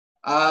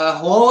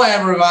Hello,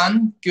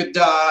 everyone. Good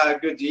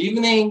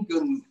evening,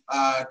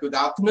 good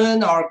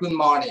afternoon, or good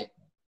morning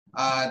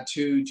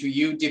to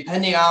you,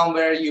 depending on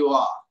where you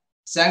are.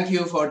 Thank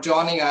you for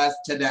joining us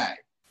today,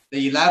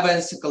 the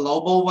 11th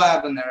global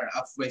webinar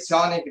of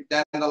Masonic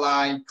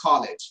Dandelion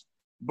College,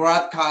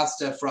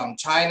 broadcast from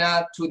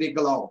China to the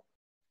globe.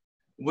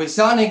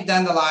 Masonic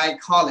Dandelion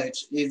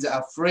College is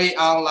a free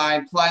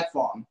online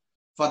platform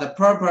for the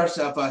purpose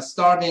of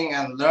starting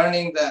and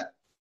learning the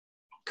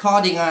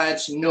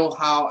cutting-edge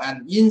know-how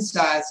and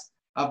insights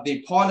of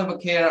the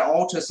point-of-care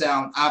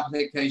ultrasound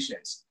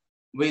applications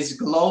with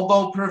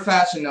global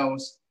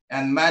professionals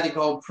and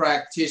medical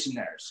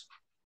practitioners.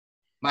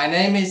 My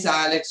name is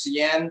Alex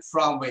Yan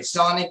from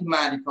Masonic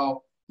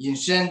Medical in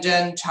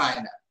Shenzhen,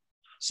 China.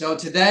 So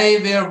today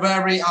we are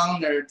very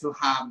honored to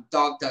have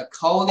Dr.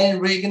 Colin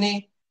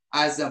Rigney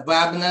as the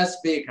webinar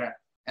speaker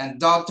and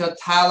Dr.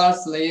 Tyler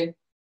Slim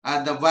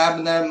as the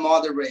webinar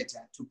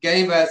moderator to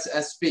give us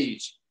a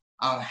speech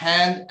on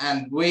hand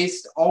and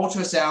wrist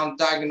ultrasound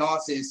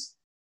diagnosis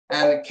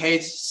and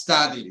case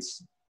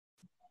studies.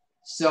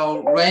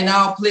 So right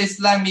now, please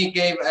let me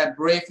give a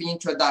brief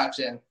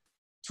introduction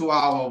to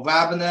our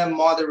webinar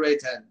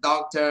moderator,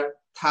 Dr.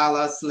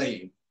 Tyler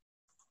Slim.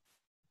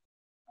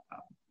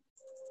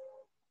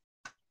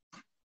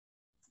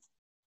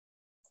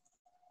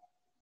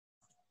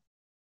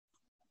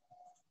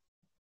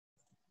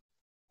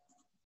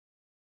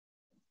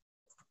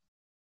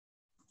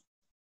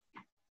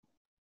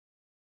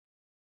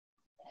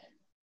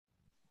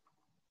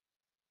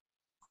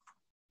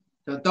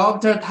 So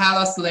Dr.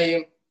 Tyler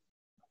Slim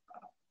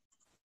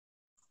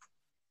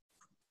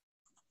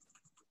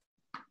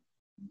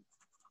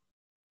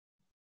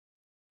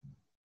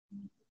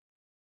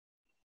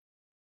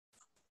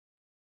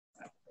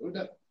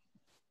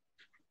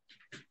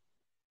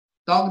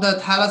Dr.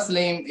 Tyler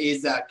Slim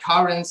is a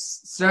current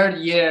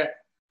third-year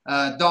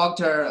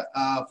doctor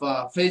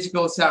of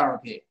physical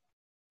therapy.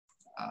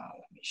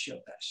 Let me show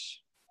this.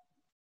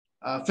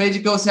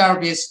 Physical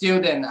therapy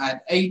student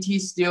at AT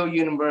Still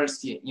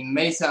University in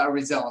Mesa,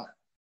 Arizona.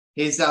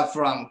 He's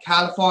from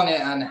California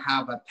and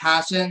have a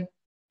passion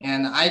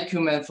and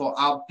acumen for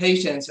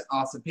outpatient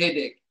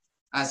orthopedic,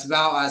 as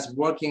well as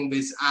working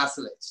with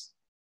athletes.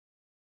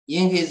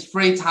 In his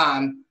free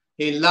time,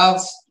 he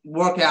loves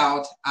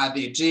workout at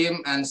the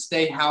gym and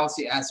stay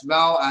healthy, as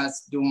well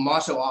as do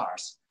martial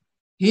arts.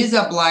 He's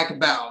a black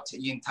belt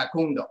in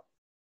Taekwondo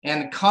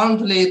and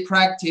currently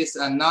practice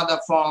another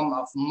form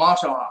of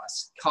martial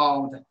arts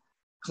called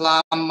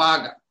Krav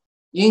Maga.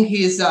 In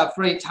his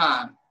free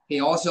time, he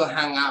also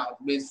hang out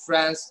with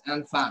friends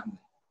and family.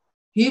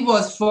 He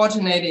was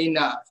fortunate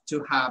enough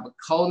to have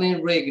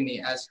Colin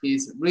Rigney as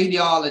his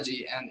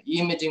radiology and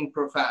imaging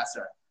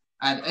professor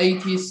at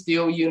AT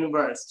Still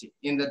University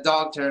in the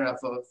Doctor of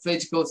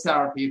Physical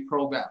Therapy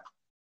program.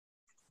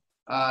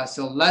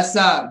 So let's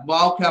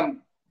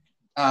welcome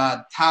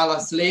Tyler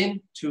Slim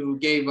to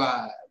give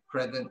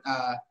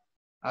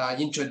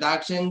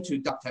introduction to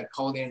Dr.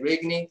 Colin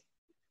Rigney,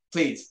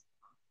 please.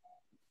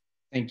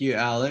 Thank you,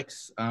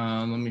 Alex.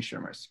 Let me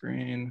share my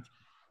screen.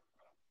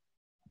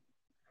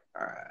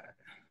 All right.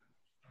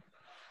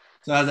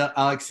 So as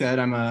Alex said,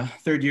 I'm a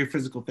third-year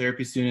physical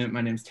therapy student.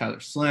 My name is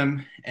Tyler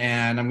Slim,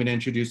 and I'm going to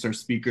introduce our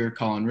speaker,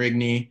 Colin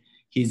Rigney.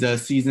 He's a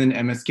seasoned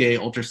MSK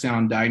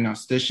ultrasound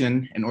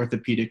diagnostician and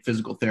orthopedic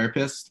physical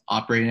therapist,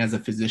 operating as a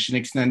physician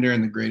extender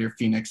in the greater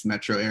Phoenix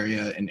metro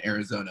area in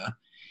Arizona.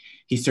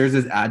 He serves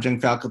as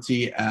adjunct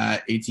faculty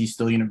at AT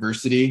Still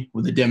University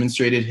with a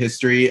demonstrated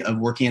history of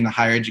working in the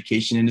higher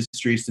education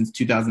industry since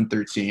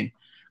 2013.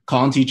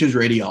 Colin teaches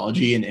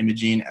radiology and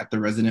imaging at the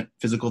resident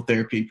physical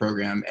therapy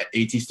program at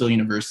AT Still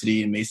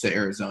University in Mesa,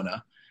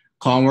 Arizona.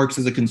 Colin works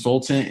as a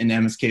consultant in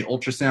MSK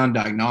ultrasound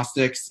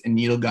diagnostics and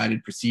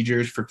needle-guided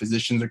procedures for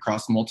physicians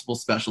across multiple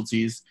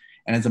specialties,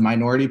 and as a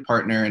minority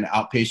partner in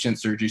outpatient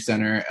surgery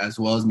center, as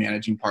well as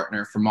managing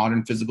partner for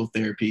modern physical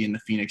therapy in the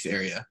Phoenix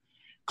area.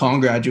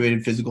 Colin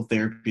graduated physical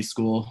therapy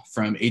school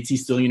from AT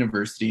Still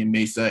University in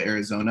Mesa,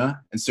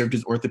 Arizona, and served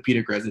his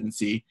orthopedic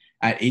residency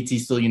at AT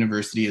Still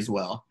University as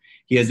well.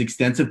 He has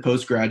extensive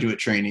postgraduate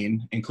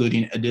training,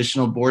 including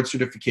additional board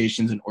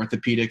certifications in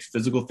orthopedics,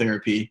 physical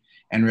therapy,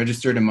 and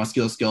registered in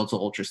musculoskeletal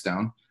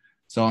ultrasound.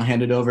 So I'll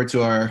hand it over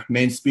to our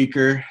main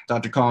speaker,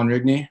 Dr. Colin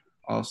Rigney.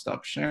 I'll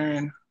stop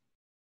sharing.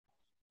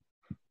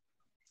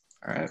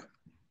 All right.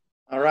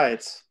 All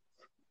right.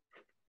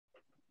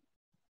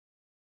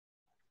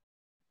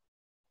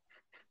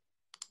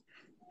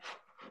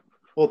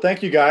 Well,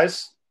 thank you,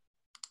 guys.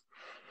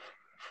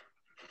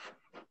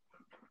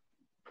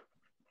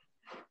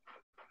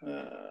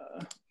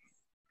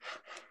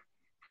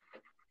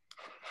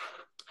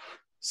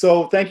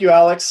 So thank you,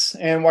 Alex,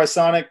 and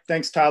Wysonic.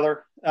 Thanks,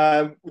 Tyler.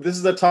 This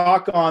is a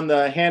talk on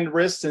the hand,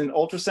 wrist, and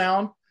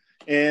ultrasound,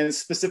 and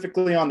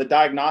specifically on the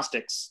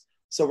diagnostics.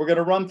 So we're going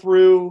to run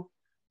through.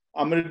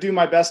 I'm going to do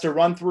my best to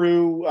run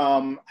through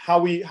how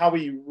we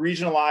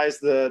regionalize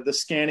the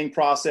scanning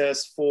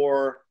process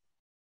for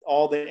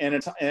all the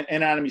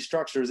anatomy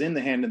structures in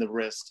the hand and the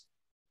wrist.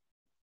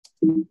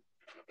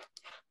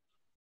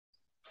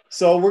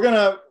 So we're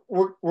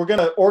we're going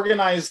to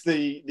organize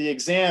the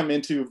exam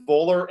into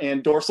volar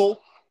and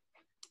dorsal,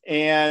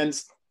 and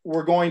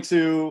we're going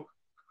to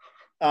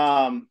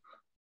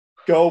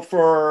go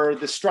for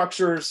the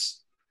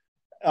structures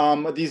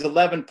of these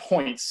 11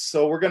 points.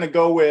 So we're going to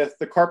go with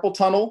the carpal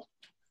tunnel,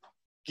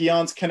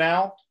 Guillen's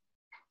canal,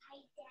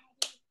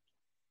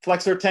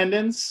 flexor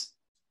tendons,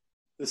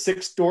 the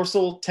 6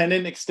 dorsal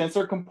tendon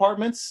extensor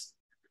compartments,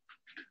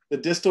 the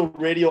distal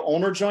radial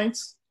ulnar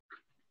joints,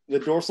 the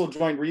dorsal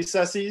joint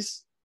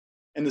recesses,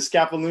 and the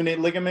scapholunate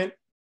ligament,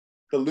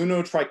 the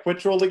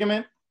lunotriquetral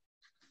ligament,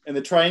 and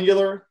the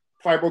triangular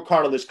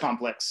fibrocartilage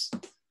complex,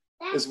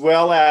 as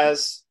well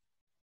as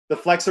the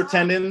flexor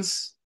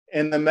tendons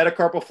and the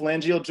metacarpal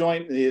phalangeal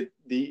joint, and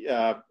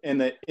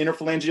the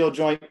interphalangeal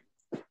joint,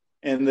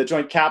 and the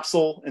joint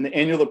capsule, and the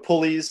annular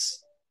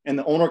pulleys, and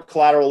the ulnar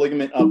collateral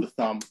ligament of the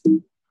thumb.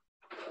 That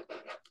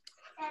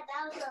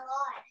was a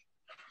lot.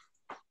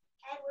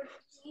 Edward,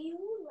 do you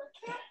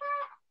look at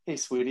that? Hey,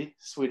 sweetie,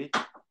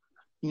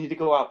 you need to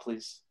go out,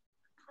 please.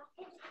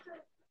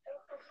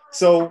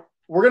 So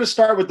we're going to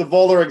start with the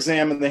volar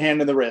exam in the hand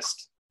and the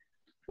wrist.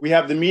 We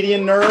have the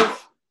median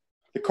nerve,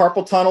 the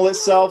carpal tunnel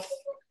itself,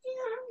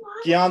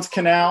 Guillen's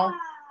canal,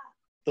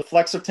 the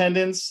flexor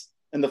tendons,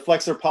 and the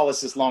flexor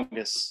pollicis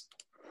longus.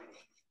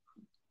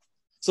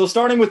 So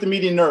starting with the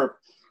median nerve.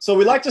 So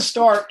we like to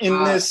start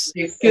in this,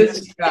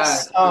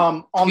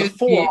 on the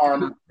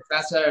forearm.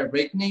 Professor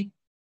Rigney.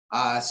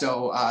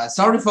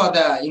 Sorry for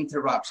the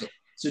interruption.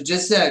 So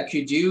just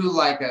could you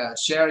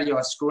share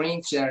your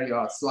screen, share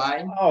your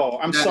slide? Oh,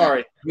 I'm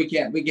sorry. We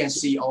can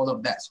see all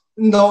of that.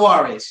 No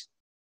worries.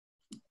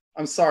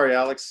 I'm sorry,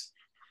 Alex.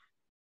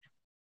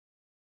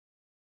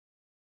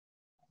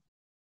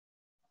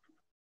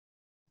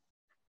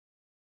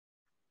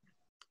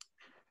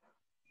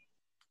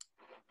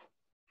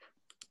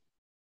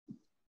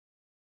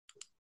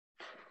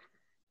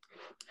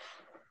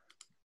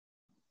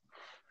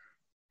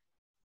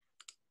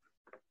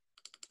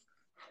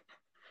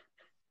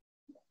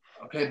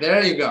 Okay,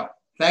 there you go.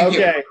 Thank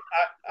you. Okay,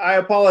 I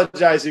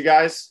apologize, you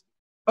guys.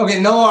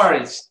 Okay, no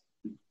worries.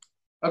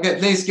 Okay,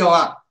 please go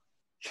on.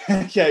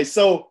 Okay,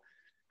 so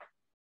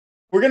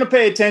we're going to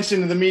pay attention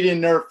to the median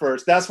nerve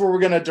first. That's where we're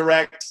going to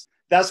direct.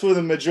 That's where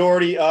the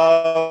majority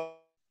of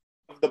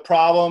the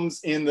problems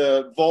in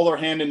the volar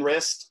hand and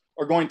wrist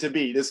are going to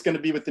be. This is going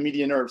to be with the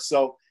median nerve.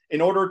 So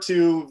in order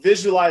to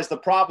visualize the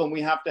problem,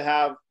 we have to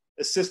have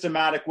a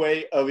systematic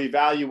way of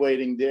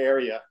evaluating the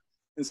area.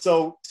 And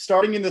so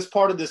starting in this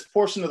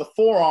portion of the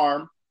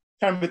forearm,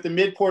 kind of at the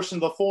mid portion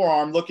of the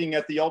forearm, looking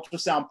at the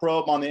ultrasound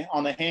probe on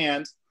the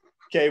hand,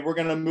 okay, we're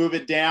going to move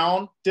it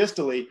down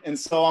distally. And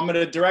so I'm going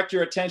to direct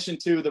your attention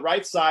to the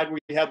right side where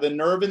you have the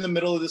nerve in the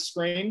middle of the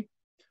screen,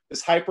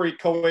 this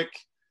hyperechoic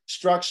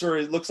structure.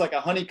 It looks like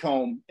a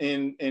honeycomb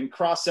in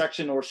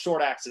cross-section or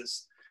short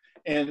axis.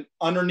 And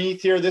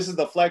underneath here, this is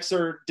the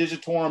flexor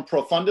digitorum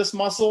profundus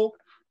muscle.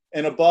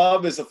 And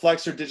above is the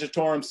flexor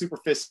digitorum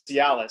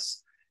superficialis.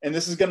 And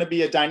this is going to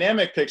be a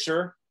dynamic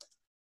picture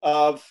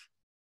of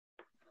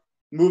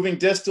moving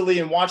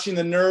distally and watching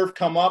the nerve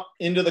come up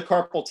into the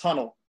carpal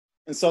tunnel.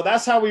 And so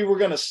that's how we're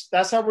going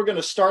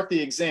to start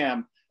the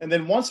exam. And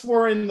then once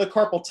we're in the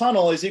carpal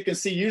tunnel, as you can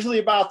see, usually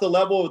about the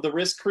level of the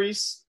wrist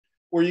crease,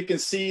 where you can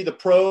see the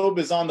probe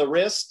is on the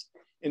wrist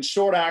in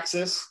short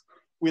axis,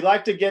 we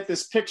like to get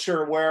this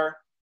picture where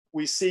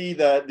we see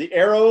the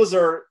arrows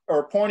are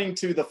pointing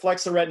to the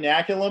flexor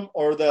retinaculum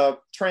or the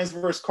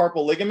transverse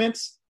carpal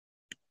ligaments.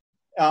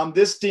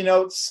 This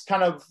denotes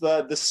kind of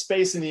the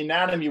space in the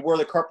anatomy where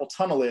the carpal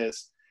tunnel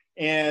is.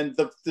 And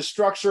the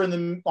structure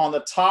on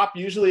the top,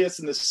 usually it's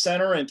in the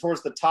center and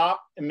towards the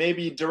top, and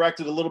maybe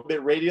directed a little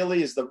bit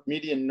radially is the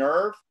median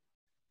nerve.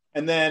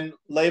 And then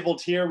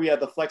labeled here, we have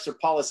the flexor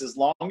pollicis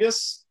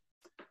longus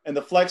and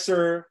the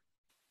flexor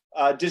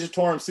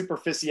digitorum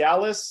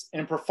superficialis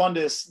and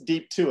profundus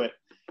deep to it.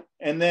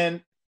 And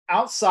then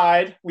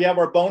outside, we have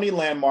our bony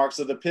landmarks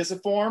of the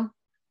pisiform.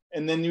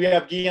 And then you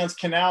have Guillen's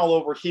canal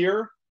over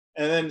here.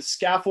 And then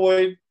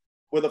scaphoid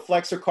where the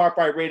flexor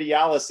carpi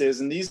radialis is.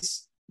 And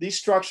these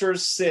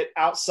structures sit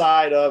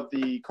outside of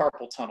the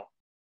carpal tunnel.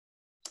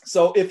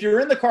 So if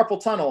you're in the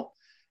carpal tunnel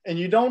and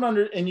you don't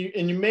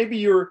maybe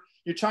you're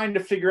trying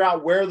to figure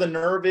out where the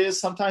nerve is,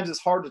 sometimes it's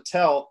hard to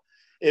tell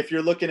if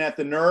you're looking at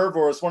the nerve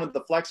or it's one of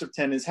the flexor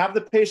tendons. Have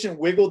the patient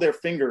wiggle their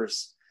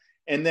fingers.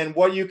 And then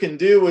what you can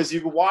do is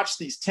you can watch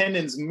these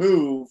tendons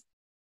move,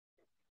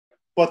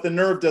 but the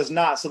nerve does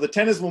not. So the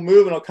tendons will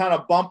move and it'll kind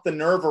of bump the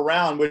nerve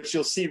around, which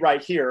you'll see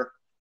right here.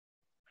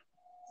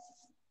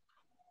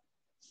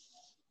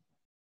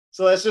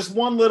 So that's just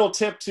one little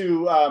tip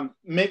to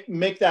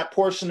make that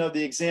portion of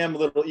the exam a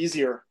little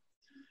easier.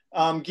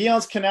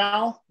 Guillen's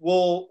canal,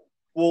 we'll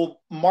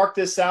mark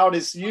this out.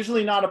 It's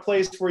usually not a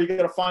place where you're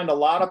going to find a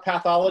lot of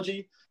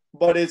pathology,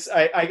 but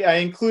I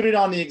include it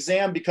on the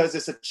exam because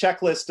it's a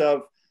checklist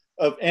of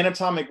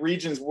anatomic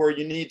regions where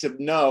you need to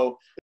know,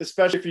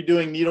 especially if you're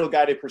doing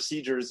needle-guided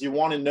procedures. You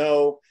want to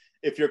know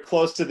if you're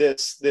close to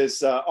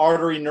this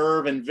artery,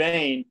 nerve, and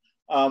vein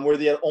where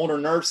the ulnar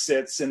nerve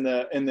sits in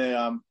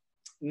the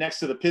next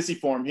to the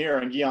pisiform here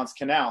in Guillen's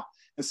canal.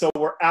 And so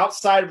we're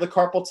outside of the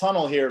carpal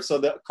tunnel here. So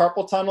the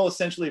carpal tunnel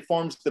essentially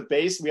forms the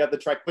base. We have the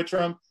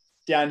triquetrum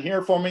down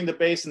here forming the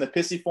base, and the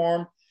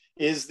pisiform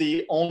is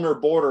the ulnar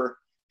border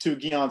to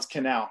Guillen's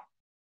canal.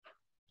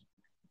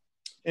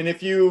 And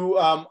if you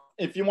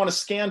want a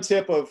scan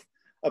tip of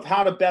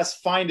how to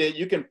best find it,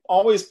 you can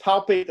always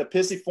palpate the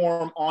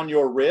pisiform on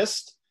your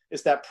wrist.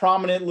 It's that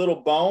prominent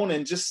little bone,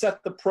 and just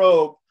set the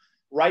probe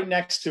right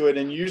next to it.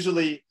 And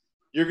usually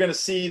you're going to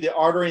see the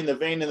artery and the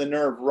vein and the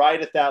nerve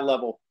right at that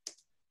level.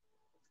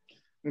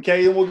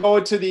 Okay, and we'll go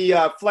into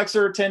the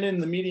flexor tendon,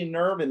 the median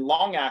nerve, and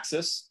long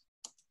axis.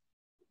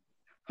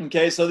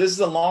 Okay, so this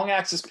is a long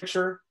axis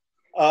picture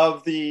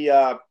of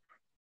the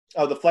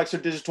flexor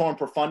digitorum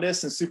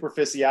profundus and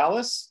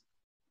superficialis.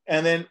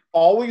 And then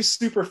always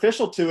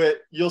superficial to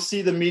it, you'll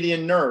see the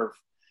median nerve.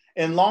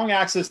 In long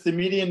axis, the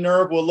median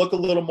nerve will look a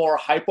little more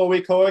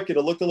hypoechoic.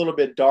 It'll look a little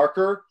bit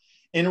darker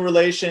in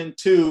relation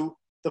to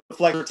the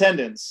flexor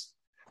tendons.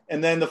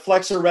 And then the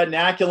flexor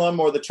retinaculum,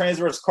 or the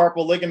transverse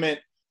carpal ligament,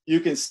 you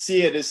can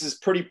see it. This is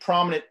pretty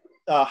prominent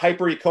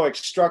hyperechoic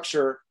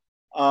structure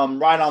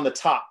right on the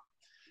top.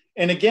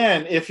 And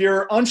again, if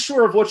you're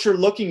unsure of what you're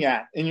looking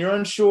at, and you're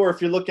unsure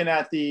if you're looking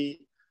at the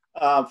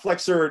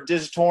flexor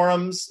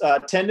digitorum's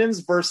tendons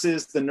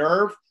versus the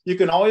nerve, you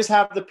can always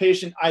have the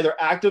patient either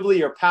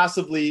actively or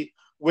passively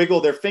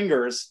wiggle their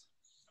fingers.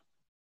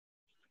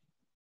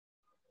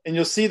 And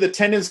you'll see the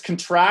tendons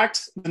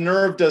contract, the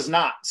nerve does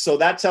not. So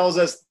that tells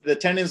us the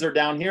tendons are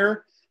down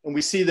here, and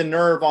we see the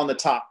nerve on the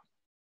top.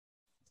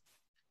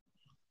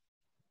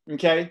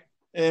 Okay,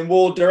 and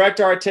we'll direct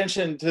our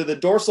attention to the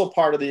dorsal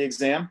part of the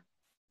exam.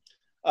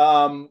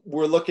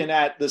 We're looking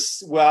at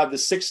this. We'll have the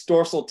six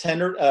dorsal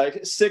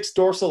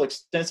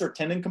extensor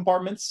tendon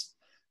compartments,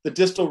 the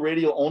distal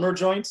radial ulnar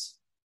joints,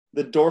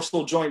 the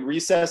dorsal joint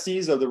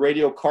recesses of the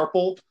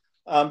radiocarpal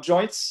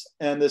joints,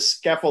 and the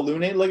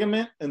scapholunate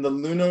ligament and the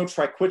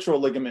lunotriquetral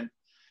ligament.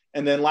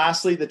 And then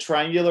lastly, the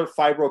triangular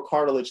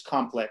fibrocartilage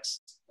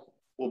complex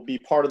will be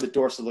part of the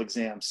dorsal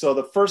exam. So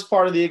the first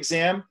part of the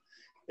exam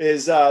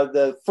is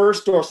the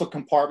first dorsal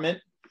compartment.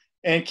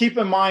 And keep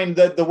in mind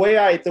that the way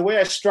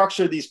I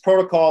structure these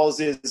protocols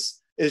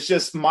is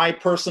just my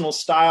personal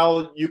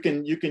style. You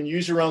can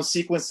use your own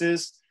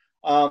sequences,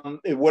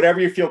 whatever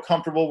you feel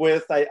comfortable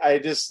with. I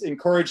just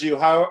encourage you,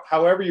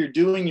 however you're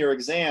doing your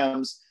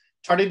exams,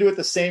 try to do it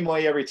the same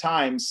way every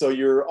time, so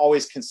you're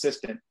always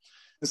consistent.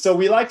 And so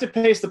we like to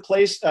place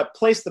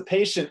the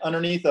patient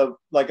underneath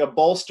like a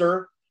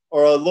bolster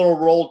or a little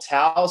rolled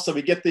towel. So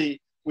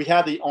we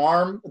have the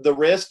arm, the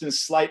wrist, and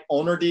slight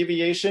ulnar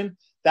deviation.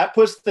 That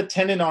puts the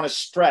tendon on a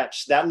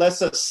stretch. That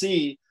lets us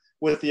see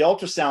with the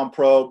ultrasound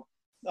probe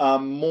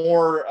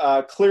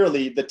more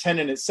clearly the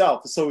tendon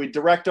itself. So we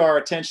direct our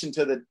attention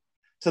to the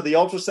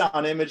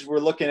ultrasound image. We're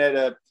looking at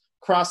a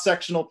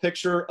cross-sectional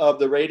picture of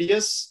the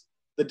radius,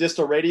 the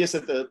distal radius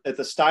at the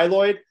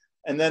styloid,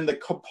 and then the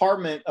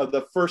compartment of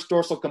the first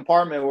dorsal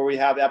compartment where we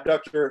have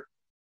abductor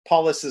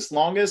pollicis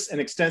longus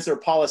and extensor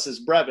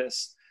pollicis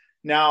brevis.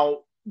 Now,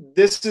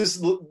 this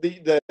is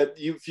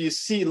if you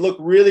see, look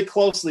really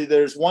closely,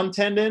 there's one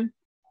tendon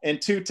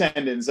and two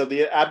tendons of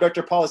the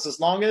abductor pollicis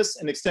longus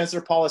and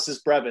extensor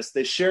pollicis brevis.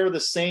 They share the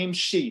same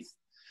sheath.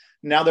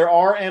 Now, there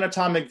are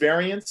anatomic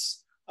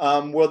variants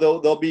where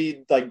they'll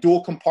be like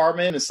dual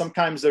compartment, and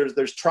sometimes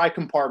there's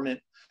tri-compartment,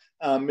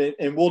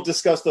 and we'll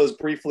discuss those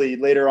briefly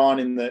later on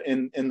in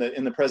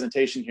the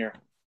presentation here.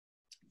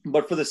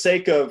 But for the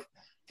sake of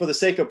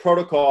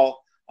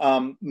protocol,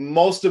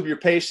 most of your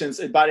patients,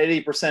 about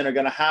 80%, are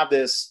going to have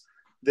this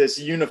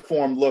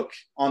uniform look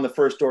on the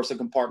first dorsal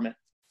compartment.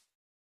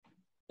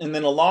 And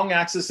then a long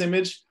axis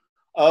image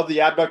of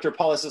the abductor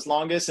pollicis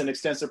longus and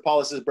extensor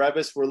pollicis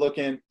brevis. We're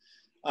looking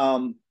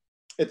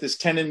at this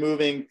tendon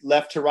moving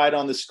left to right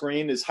on the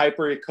screen. Is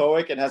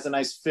hyperechoic. It has a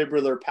nice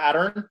fibrillar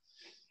pattern.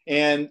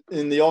 And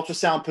in the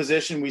ultrasound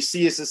position, we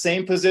see it's the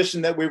same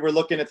position that we were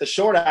looking at the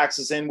short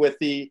axis in, with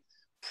the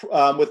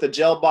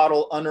gel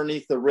bottle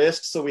underneath the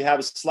wrist. So we have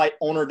a slight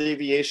ulnar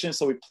deviation.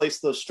 So we place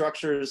those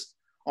structures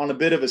on a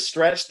bit of a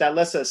stretch. That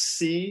lets us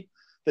see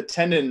the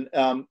tendon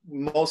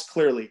most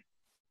clearly.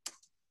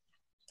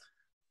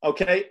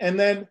 Okay, and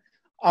then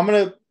I'm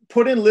going to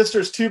put in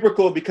Lister's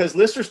tubercle, because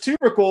Lister's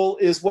tubercle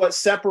is what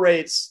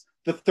separates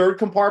the third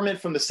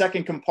compartment from the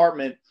second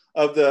compartment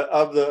of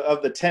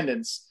the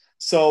tendons.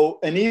 So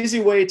an easy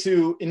way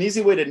to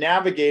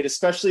navigate,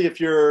 especially if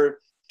you're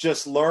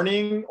just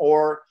learning,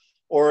 or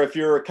if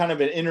you're kind of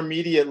an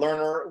intermediate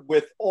learner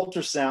with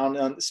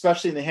ultrasound,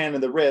 especially in the hand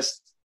and the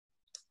wrist,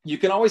 you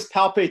can always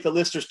palpate the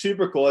Lister's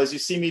tubercle, as you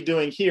see me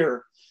doing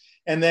here.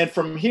 And then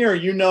from here,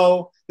 you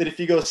know that if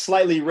you go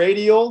slightly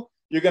radial,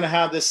 you're going to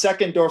have the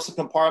second dorsal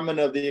compartment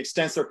of the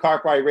extensor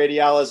carpi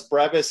radialis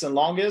brevis and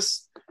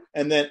longus.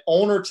 And then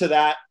ulnar to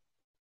that,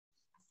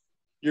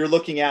 you're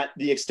looking at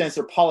the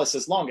extensor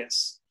pollicis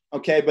longus.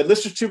 Okay, but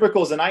Lister's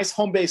tubercle is a nice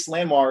home-based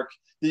landmark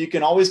that you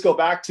can always go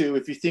back to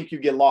if you think you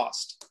get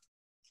lost.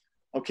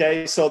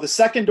 Okay, so the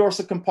second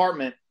dorsal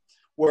compartment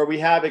where we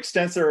have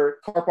extensor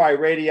carpi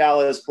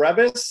radialis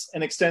brevis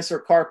and extensor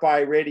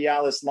carpi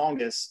radialis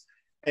longus.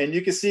 And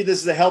you can see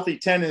this is a healthy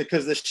tendon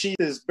because the sheath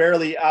is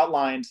barely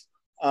outlined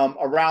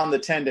around the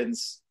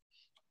tendons.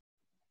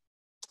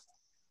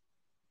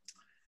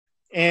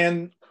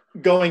 And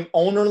going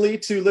ulnarly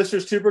to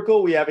Lister's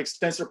tubercle, we have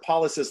extensor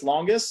pollicis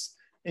longus.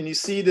 And you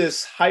see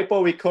this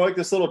hypoechoic,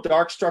 this little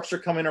dark structure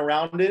coming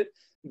around it.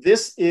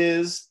 This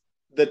is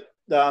the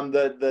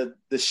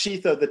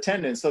sheath of the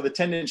tendon. So the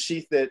tendon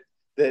sheath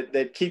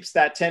that keeps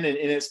that tendon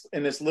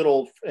in this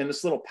little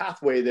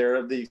pathway there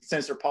of the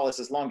extensor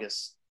pollicis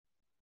longus.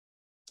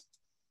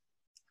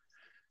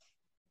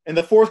 In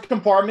the fourth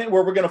compartment,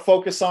 where we're going to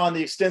focus on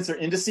the extensor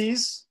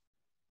indices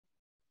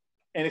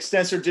and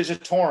extensor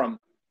digitorum.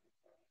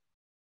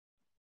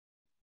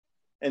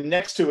 And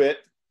next to it,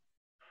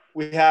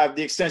 we have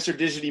the extensor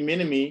digiti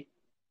minimi,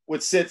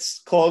 which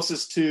sits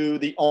closest to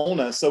the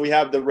ulna. So we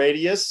have the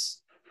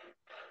radius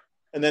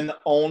and then the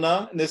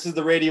ulna, and this is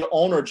the radial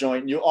ulnar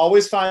joint. You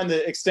always find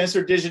the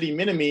extensor digiti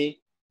minimi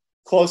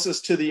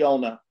closest to the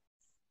ulna.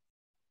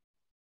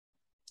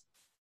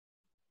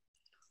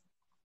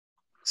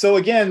 So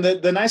again,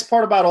 the nice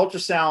part about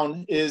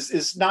ultrasound is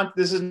this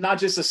is not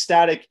just a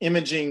static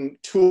imaging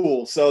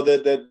tool. So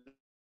the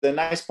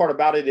nice part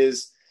about it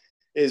is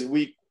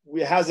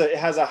it has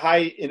a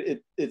high,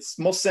 it's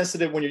most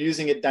sensitive when you're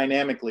using it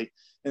dynamically.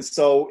 And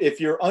so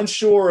if you're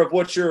unsure of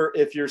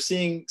if you're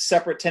seeing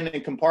separate tendon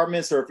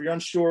compartments, or if you're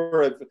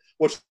unsure of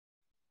what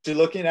you're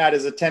looking at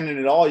as a tendon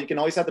at all, you can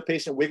always have the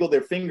patient wiggle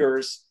their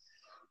fingers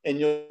and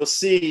you'll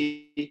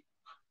see,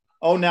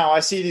 oh, now I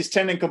see these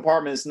tendon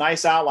compartments,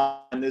 nice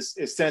outline, this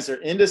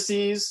extensor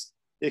indices,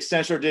 the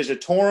extensor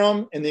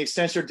digitorum, and the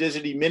extensor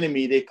digiti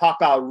minimi. They pop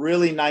out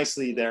really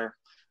nicely there.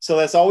 So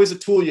that's always a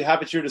tool you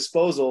have at your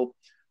disposal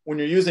when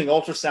you're using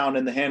ultrasound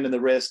in the hand and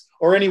the wrist,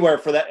 or anywhere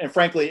for that, and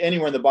frankly,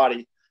 anywhere in the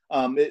body.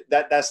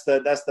 That's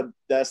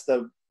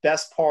the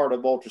best part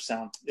of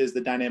ultrasound, is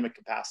the dynamic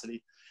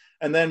capacity.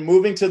 And then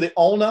moving to the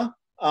ulna,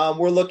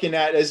 we're looking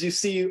at, as you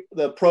see,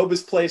 the probe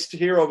is placed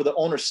here over the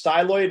ulnar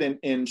styloid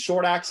in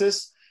short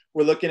axis.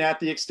 We're looking at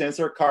the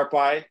extensor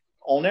carpi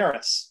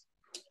ulnaris.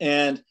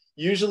 And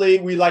usually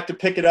we like to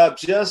pick it up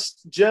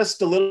just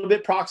a little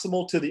bit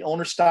proximal to the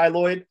ulnar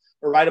styloid,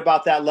 or right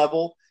about that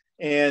level,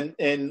 and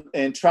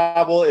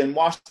travel and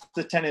watch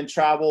the tendon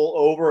travel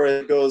over.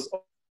 It goes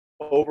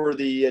over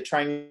the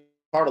triangular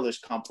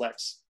cartilage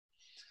complex.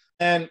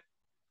 And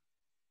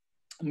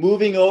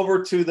moving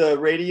over to the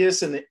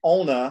radius and the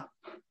ulna,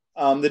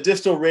 the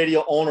distal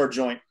radial ulnar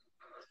joint.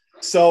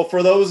 So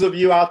for those of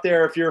you out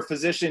there, if you're a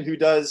physician who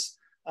does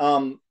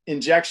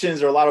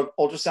injections or a lot of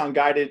ultrasound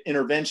guided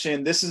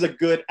intervention, this is a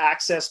good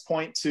access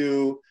point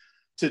to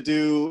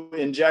do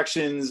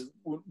injections,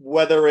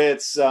 whether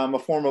it's a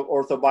form of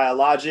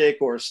orthobiologic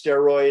or a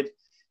steroid,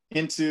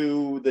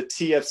 into the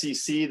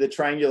TFCC, the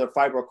triangular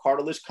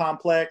fibrocartilage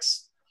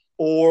complex,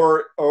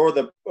 or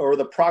the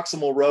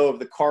proximal row of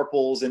the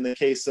carpals in the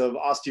case of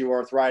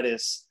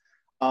osteoarthritis.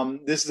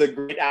 This is a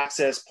great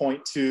access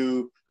point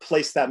to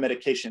place that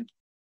medication.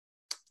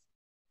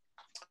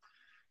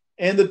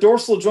 And the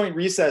dorsal joint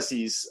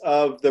recesses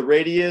of the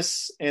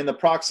radius and the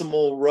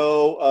proximal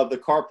row of the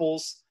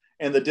carpals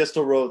and the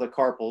distal row of the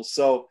carpals.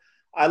 So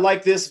I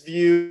like this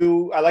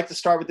view. I like to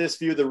start with this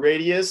view, the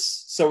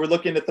radius. So we're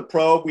looking at the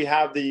probe. We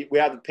have the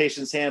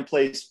patient's hand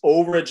placed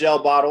over a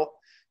gel bottle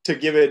to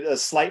give it a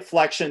slight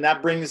flexion.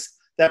 That brings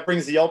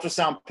the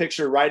ultrasound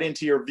picture right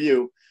into your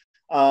view.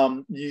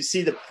 You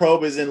see the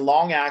probe is in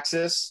long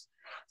axis,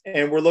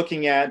 and we're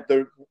looking at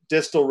the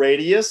distal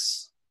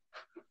radius,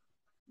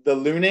 the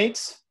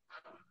lunate,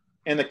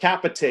 and the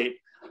capitate.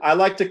 I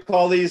like to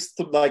call these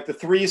like the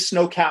three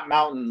snow-capped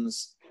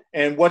mountains.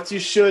 And what you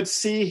should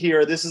see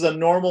here, this is a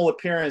normal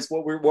appearance.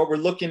 What we're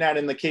looking at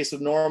in the case of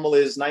normal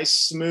is nice,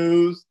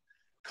 smooth,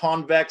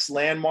 convex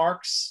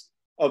landmarks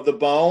of the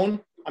bone.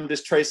 I'm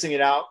just tracing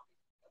it out.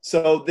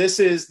 So this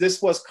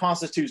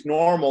constitutes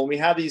normal. We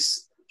have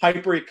these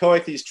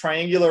hyperechoic, these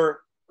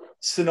triangular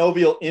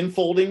synovial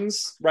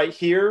infoldings right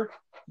here.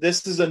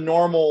 This is a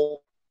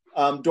normal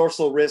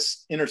dorsal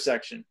wrist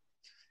intersection.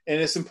 And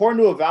it's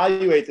important to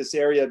evaluate this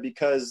area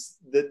because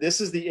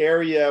this is the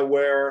area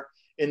where,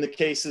 in the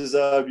cases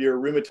of your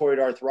rheumatoid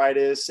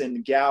arthritis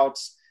and gout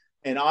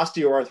and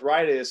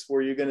osteoarthritis,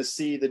 where you're going to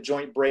see the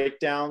joint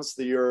breakdowns,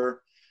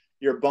 your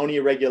bony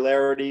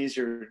irregularities,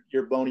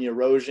 your bony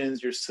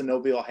erosions, your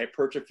synovial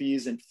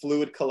hypertrophies, and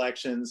fluid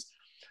collections.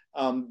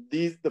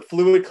 The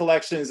fluid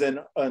collections and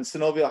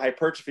synovial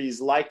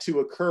hypertrophies like to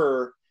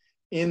occur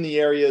in the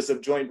areas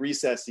of joint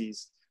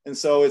recesses. And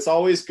so it's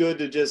always good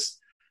to just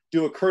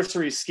do a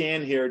cursory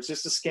scan here,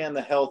 just to scan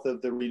the health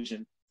of the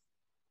region.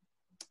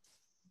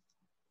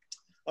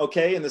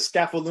 Okay, and the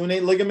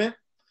scapholunate ligament,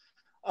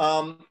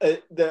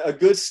 a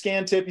good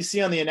scan tip you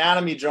see on the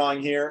anatomy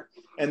drawing here,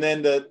 and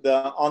then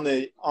on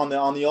the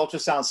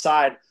ultrasound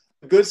side,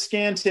 a good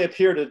scan tip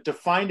here to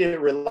find it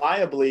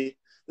reliably,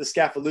 the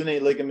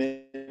scapholunate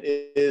ligament,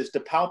 is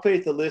to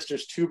palpate the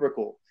Lister's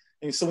tubercle.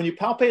 And so when you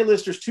palpate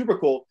Lister's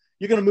tubercle,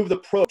 you're going to move the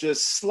probe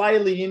just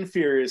slightly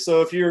inferior.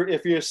 So if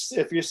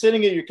you're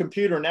sitting at your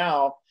computer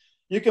now,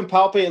 you can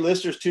palpate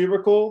Lister's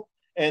tubercle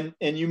and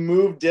you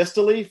move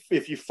distally.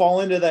 If you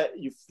fall into that,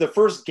 the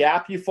first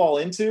gap you fall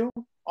into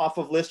off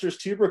of Lister's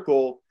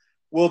tubercle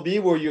will be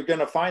where you're going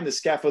to find the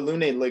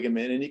scapholunate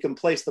ligament, and you can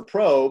place the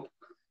probe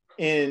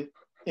in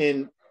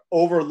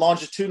over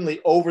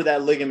longitudinally over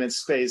that ligament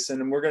space.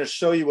 And we're going to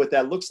show you what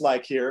that looks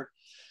like here.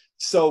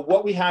 So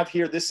what we have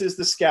here, this is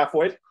the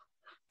scaphoid,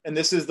 and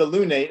this is the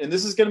lunate, and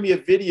this is going to be a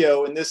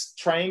video, and this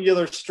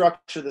triangular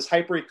structure, this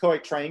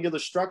hyperechoic triangular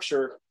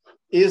structure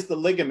is the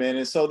ligament.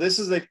 And so this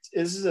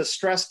is a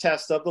stress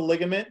test of the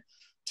ligament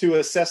to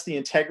assess the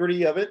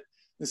integrity of it.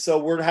 And so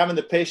we're having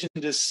the patient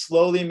just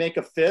slowly make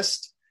a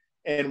fist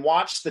and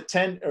watch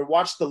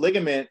the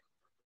ligament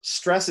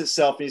stress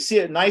itself. And you see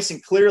it nice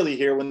and clearly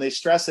here when they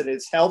stress it.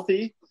 It's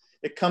healthy.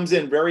 It comes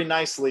in very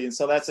nicely. And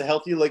so that's a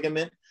healthy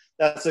ligament.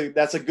 That's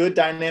a good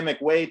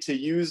dynamic way to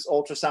use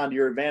ultrasound to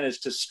your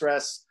advantage to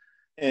stress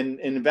and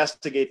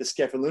investigate the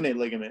scapholunate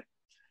ligament.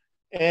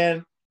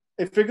 And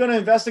if you're going to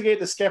investigate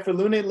the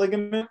scapholunate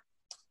ligament,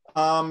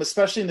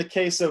 especially in the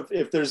case of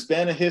if there's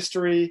been a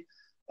history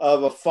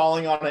of a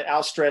falling on an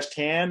outstretched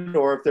hand,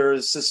 or if there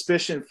is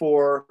suspicion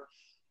for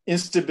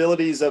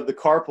instabilities of the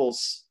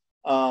carpals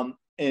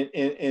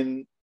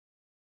in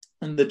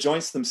the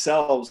joints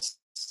themselves,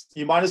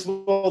 you might as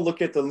well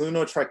look at the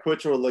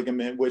lunotriquetral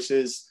ligament, which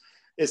is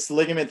it's the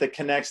ligament that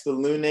connects the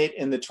lunate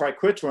and the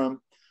triquetrum.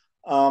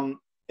 And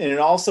it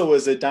also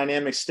is a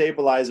dynamic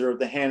stabilizer of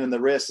the hand and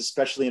the wrist,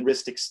 especially in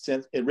wrist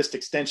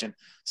extension.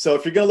 So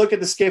if you're going to look at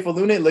the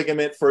scapholunate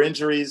ligament for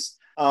injuries,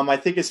 I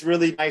think it's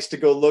really nice to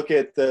go look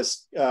at the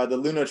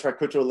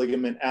lunotriquetral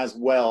ligament as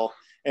well.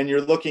 And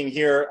you're looking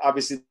here,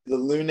 obviously the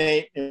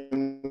lunate,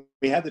 and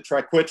we have the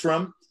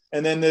triquetrum,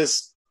 and then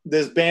this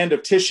band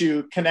of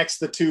tissue connects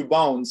the two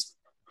bones.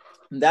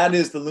 And that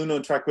is the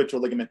lunotriquetral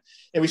ligament.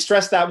 And we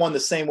stress that one the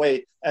same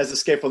way as the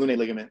scapholunate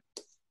ligament.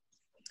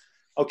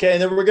 Okay,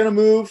 and then we're going to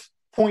move,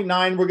 point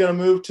 9, we're going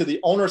to move to the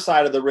ulnar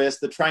side of the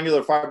wrist, the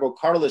triangular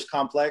fibrocartilage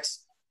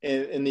complex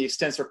in the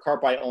extensor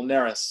carpi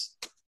ulnaris.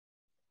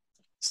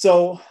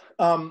 So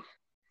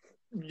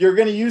you're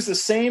going to use the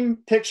same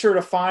picture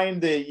to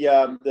find the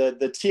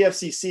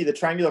TFCC, the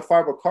triangular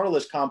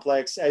fibrocartilage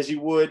complex, as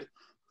you would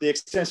the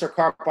extensor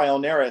carpi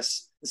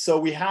ulnaris. So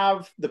we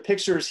have the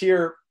pictures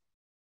here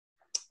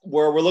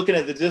where we're looking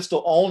at the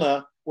distal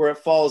ulna where it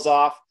falls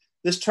off.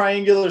 This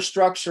triangular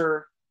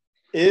structure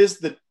is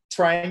the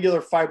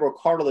triangular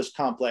fibrocartilage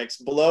complex.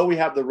 Below we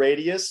have the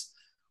radius.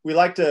 We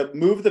like to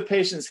move the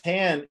patient's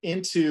hand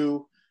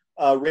into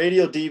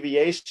radial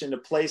deviation to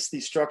place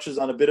these structures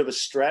on a bit of a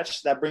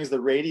stretch. That brings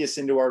the radius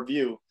into our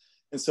view.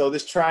 And so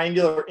this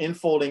triangular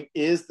infolding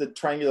is the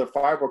triangular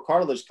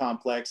fibrocartilage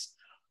complex.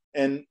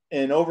 And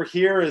over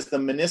here is the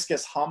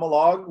meniscus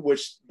homologue,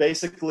 which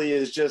basically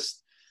is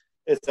just,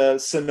 it's a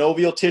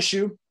synovial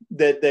tissue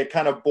that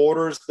kind of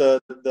borders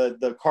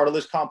the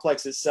cartilage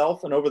complex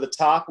itself. And over the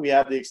top, we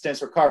have the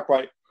extensor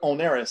carpi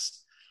ulnaris.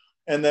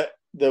 And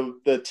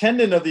the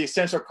tendon of the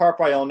extensor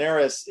carpi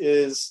ulnaris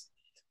is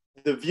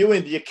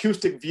the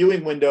acoustic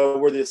viewing window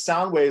where the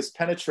sound waves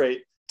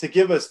penetrate to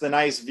give us the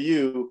nice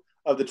view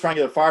of the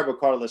triangular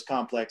fibrocartilage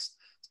complex.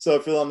 So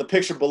if you're on the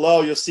picture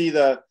below, you'll see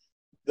the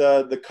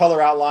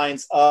color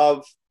outlines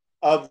of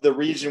the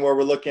region where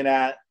we're looking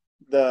at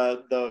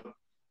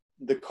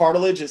the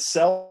cartilage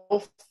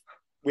itself.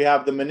 We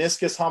have the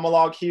meniscus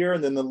homologue here,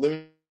 and then the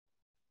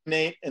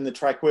lunate and the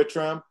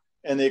triquetrum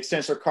and the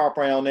extensor carpi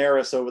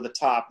ulnaris over the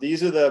top.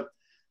 These are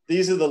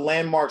the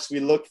landmarks we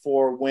look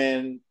for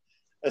when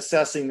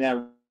assessing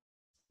that.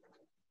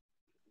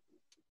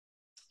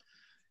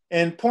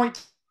 And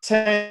point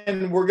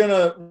 10, we're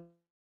gonna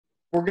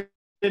get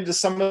into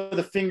some of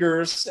the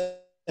fingers,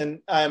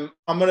 and I'm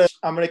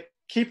gonna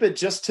keep it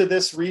just to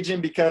this region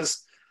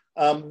because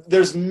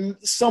there's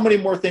so many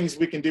more things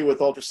we can do with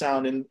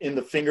ultrasound in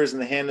the fingers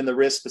and the hand and the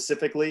wrist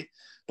specifically.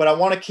 But I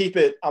want to keep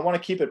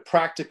it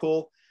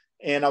practical,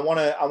 and I want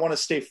to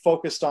stay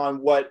focused on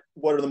what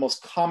are the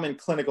most common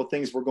clinical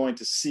things we're going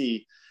to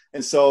see.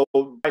 And so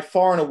by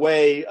far and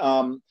away,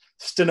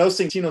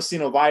 stenosing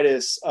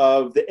tenosynovitis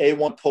of the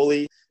A1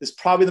 pulley is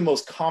probably the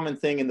most common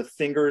thing in the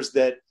fingers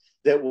that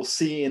we'll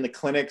see in the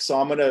clinic. So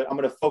I'm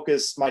gonna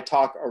focus my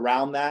talk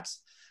around that.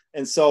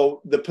 And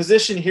so the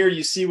position here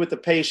you see with the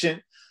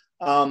patient,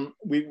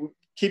 we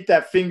keep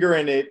that finger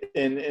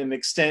in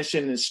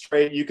extension and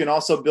straight. You can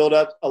also build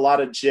up a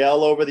lot of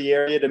gel over the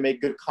area to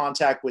make good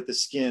contact with the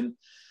skin.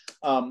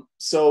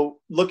 So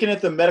looking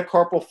at the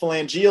metacarpal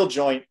phalangeal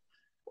joint,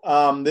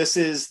 this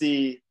is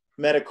the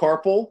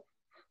metacarpal,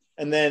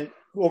 and then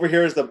over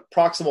here is the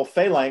proximal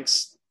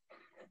phalanx.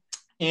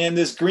 And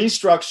this green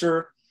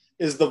structure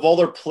is the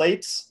volar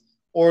plates,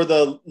 or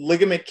the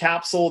ligament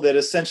capsule that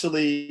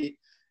essentially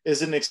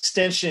is an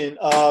extension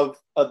of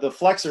the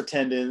flexor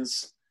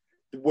tendons,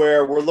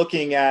 where we're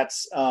looking at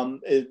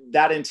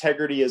that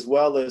integrity as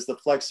well as the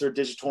flexor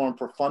digitorum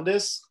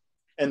profundus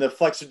and the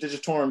flexor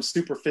digitorum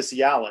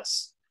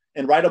superficialis.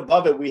 And right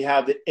above it, we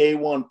have the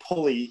A1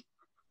 pulley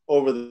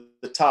over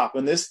the top.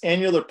 And this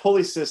annular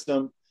pulley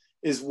system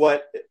is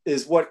what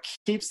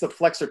keeps the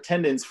flexor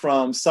tendons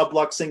from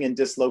subluxing and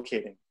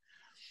dislocating.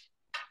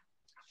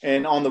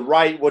 And on the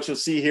right, what you'll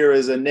see here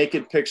is a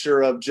naked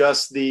picture of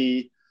just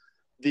the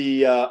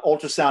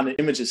ultrasound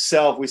image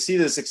itself. We see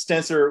this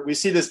extensor, we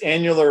see this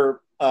annular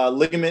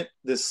ligament,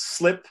 this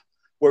slip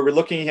where we're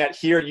looking at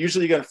here.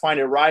 Usually you're going to find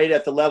it right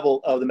at the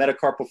level of the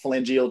metacarpal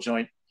phalangeal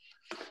joint.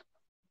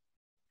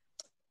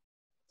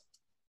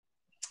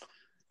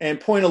 And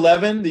point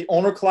 11, the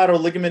ulnar collateral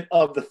ligament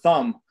of the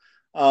thumb,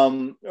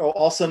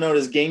 also known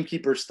as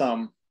gamekeeper's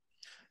thumb.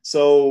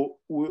 So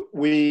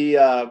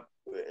the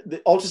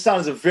ultrasound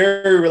is a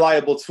very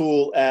reliable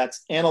tool at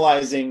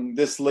analyzing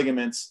this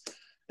ligament.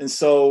 And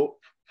so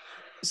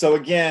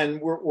again,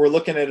 we're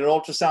looking at an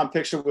ultrasound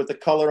picture with the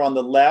color on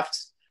the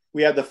left.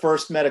 We have the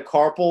first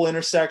metacarpal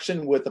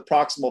intersection with the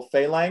proximal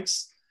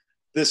phalanx.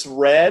 This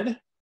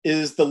red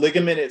is the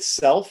ligament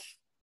itself.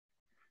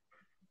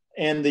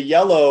 And the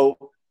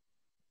yellow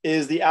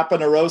is the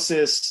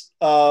aponeurosis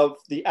of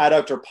the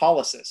adductor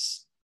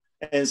pollicis.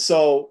 And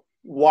so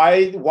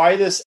why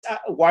this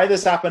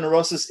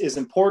aponeurosis is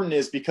important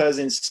is because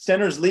in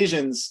Stenner's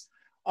lesions,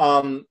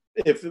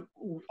 if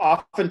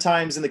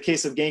oftentimes in the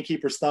case of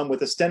gamekeeper's thumb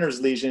with a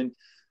Stenner's lesion,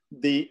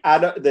 the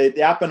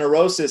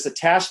aponeurosis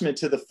attachment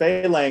to the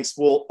phalanx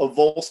will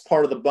avulse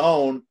part of the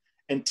bone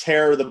and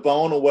tear the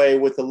bone away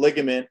with the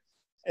ligament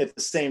at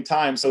the same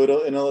time. So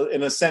it'll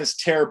in a sense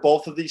tear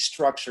both of these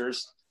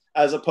structures,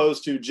 as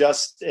opposed to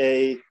just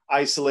a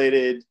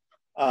isolated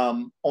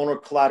ulnar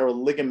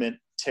collateral ligament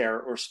tear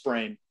or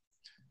sprain.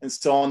 And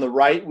so on the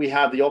right, we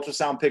have the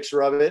ultrasound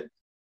picture of it.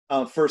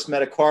 First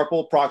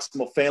metacarpal,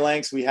 proximal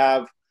phalanx. We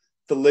have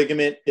the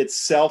ligament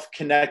itself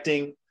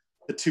connecting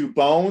the two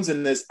bones,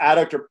 and this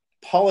adductor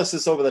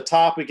pollicis over the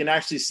top. We can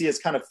actually see it's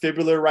kind of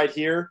fibrillar right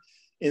here,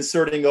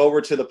 inserting over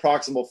to the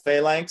proximal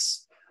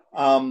phalanx,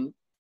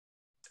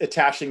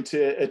 attaching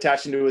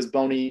to his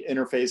bony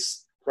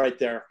interface right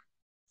there.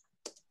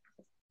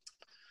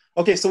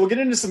 Okay, so we'll get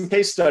into some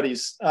case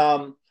studies.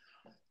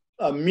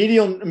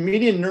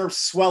 Median nerve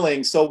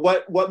swelling. So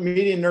what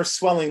median nerve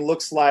swelling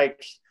looks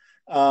like,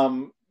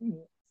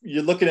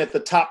 you're looking at the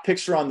top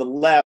picture on the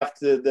left,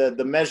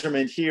 the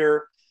measurement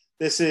here.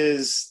 This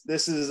is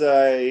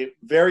a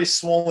very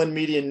swollen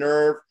median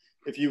nerve.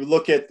 If you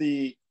look at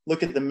the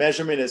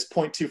measurement as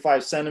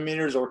 0.25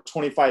 centimeters or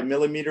 25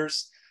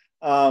 millimeters.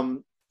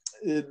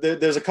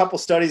 There's a couple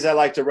studies I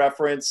like to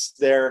reference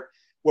there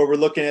where we're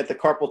looking at the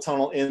carpal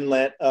tunnel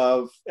inlet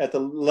at the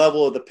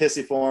level of the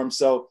pisiform.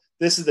 So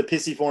this is the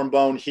pisiform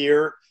bone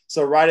here.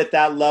 So right at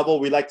that level,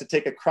 we like to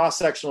take a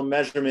cross-sectional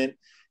measurement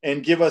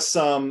and give us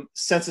some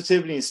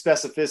sensitivity and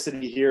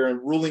specificity here and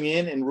ruling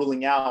in and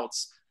ruling out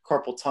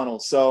carpal tunnel.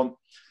 So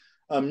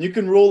you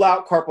can rule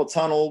out carpal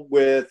tunnel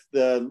with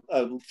the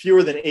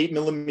fewer than 8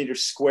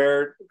 millimeters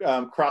squared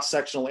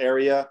cross-sectional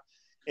area,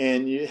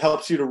 and it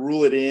helps you to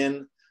rule it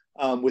in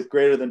with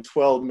greater than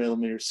 12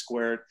 millimeters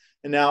squared.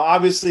 And now,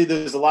 obviously,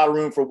 there's a lot of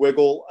room for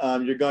wiggle.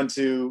 You're going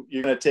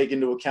to take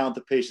into account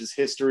the patient's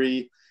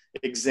history,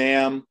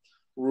 exam,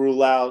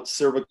 rule out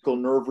cervical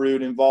nerve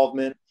root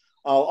involvement.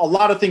 A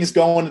lot of things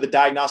go into the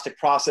diagnostic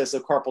process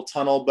of carpal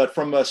tunnel, but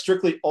from a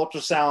strictly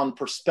ultrasound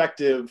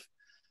perspective,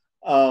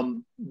 I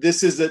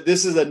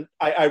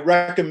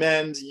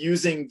recommend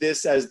using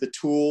this as the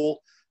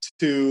tool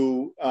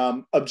to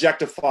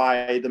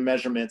objectify the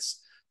measurements.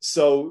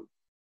 So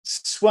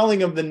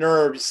swelling of the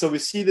nerve. So we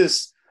see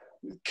this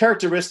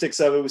characteristics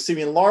of it. We see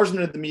the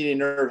enlargement of the median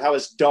nerve, how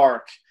it's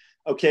dark.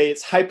 Okay,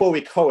 it's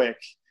hypoechoic.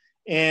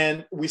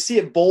 And we see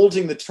it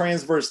bulging the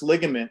transverse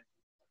ligament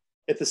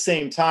at the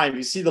same time.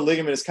 You see the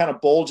ligament is kind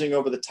of bulging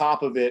over the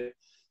top of it.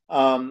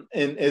 And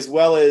as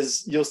well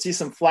as you'll see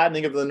some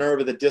flattening of the nerve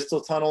of the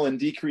distal tunnel and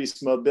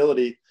decreased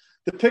mobility.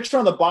 The picture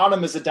on the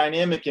bottom is a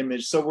dynamic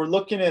image. So we're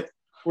looking at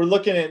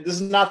this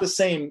is not the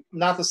same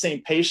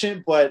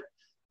patient, but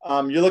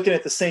you're looking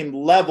at the same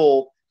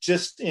level,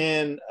 just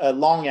in a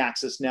long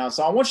axis now.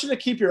 So I want you to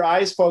keep your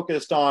eyes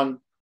focused on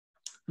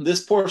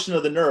this portion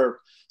of the nerve.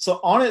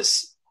 So on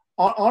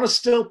a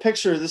still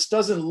picture, this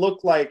doesn't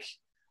look like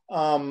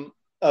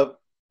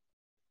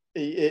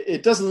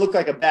it doesn't look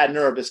like a bad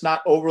nerve. It's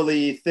not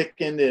overly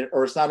thickened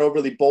or it's not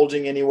overly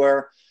bulging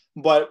anywhere.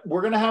 But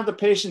we're going to have the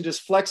patient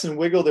just flex and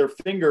wiggle their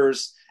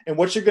fingers. And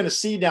what you're going to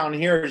see down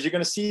here is you're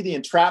going to see the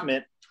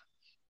entrapment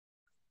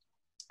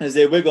as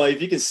they wiggle.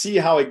 If you can see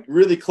how it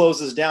really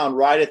closes down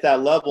right at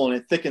that level and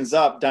it thickens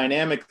up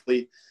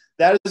dynamically,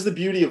 that is the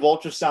beauty of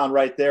ultrasound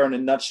right there in a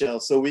nutshell.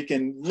 So we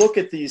can look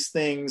at these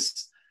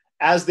things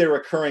as they're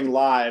occurring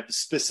live,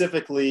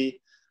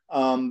 specifically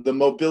the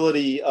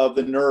mobility of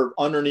the nerve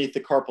underneath the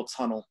carpal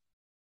tunnel.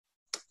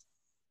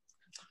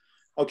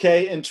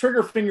 Okay, and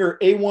trigger finger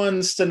A1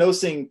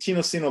 stenosing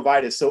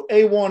tenosynovitis. So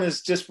A1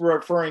 is just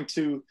referring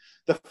to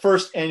the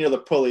first annular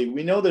pulley.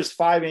 We know there's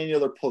 5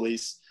 annular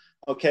pulleys,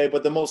 okay,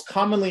 but the most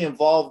commonly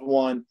involved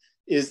one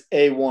is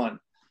A1.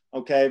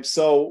 Okay,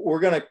 so we're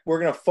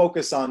gonna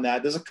focus on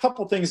that. There's a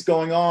couple things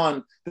going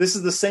on. This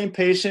is the same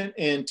patient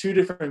in 2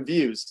 different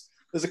views.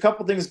 There's a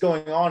couple things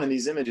going on in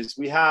these images.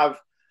 We have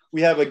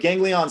we have a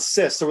ganglion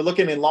cyst. So we're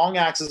looking in long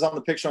axis on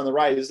the picture on the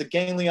right. There's a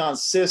ganglion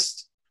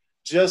cyst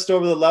just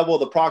over the level of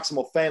the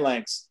proximal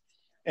phalanx.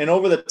 And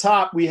over the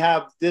top, we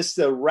have this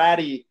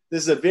this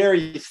is a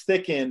very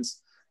thickened,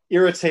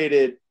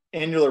 irritated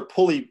annular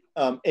pulley,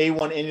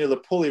 A1 annular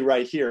pulley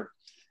right here.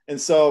 And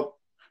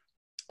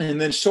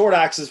then short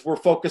axis, we're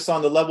focused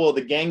on the level of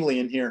the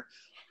ganglion here.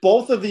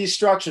 Both of these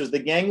structures, the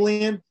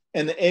ganglion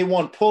and the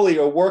A1 pulley,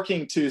 are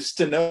working to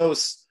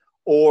stenose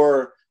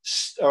or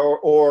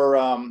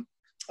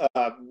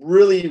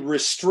really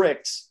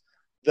restrict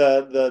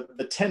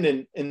the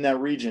tendon in that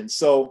region.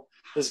 So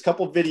there's a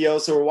couple of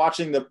videos. So we're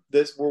watching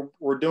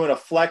we're doing a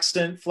flex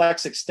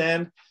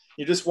extend.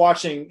 You're just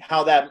watching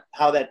how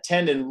that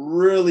tendon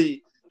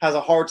really has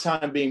a hard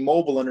time being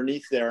mobile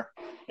underneath there.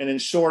 And in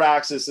short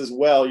axis as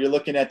well, you're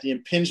looking at the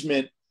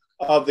impingement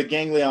of the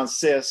ganglion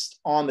cyst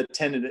on the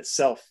tendon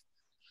itself,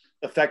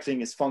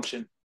 affecting its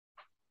function.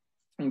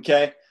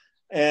 Okay.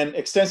 And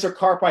extensor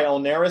carpi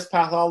ulnaris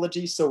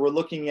pathology. So we're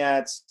looking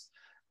at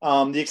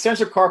the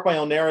extensor carpi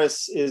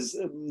ulnaris is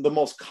the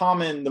most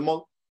common,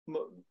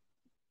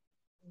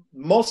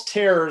 most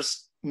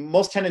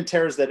tendon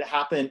tears that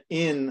happen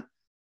in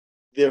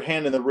the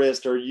hand and the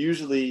wrist are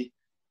usually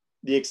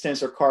the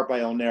extensor carpi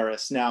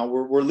ulnaris. Now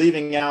we're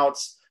leaving out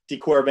de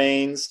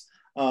Quervain's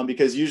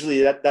because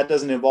usually that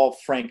doesn't involve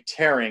frank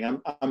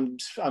tearing.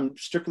 I'm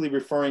strictly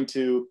referring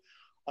to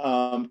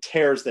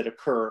tears that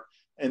occur,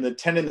 and the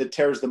tendon that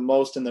tears the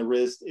most in the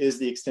wrist is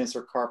the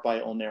extensor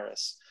carpi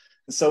ulnaris.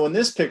 And so in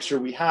this picture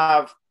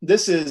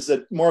this is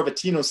more of a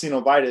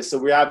tenosynovitis. So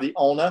we have the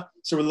ulna.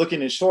 So we're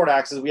looking in short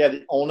axis. We have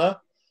the ulna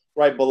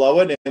right below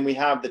it, and we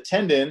have the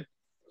tendon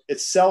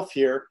itself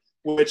here,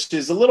 which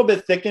is a little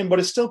bit thickened, but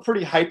it's still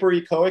pretty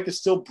hyperechoic. It's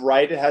still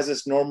bright. It has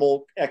this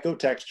normal echo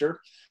texture.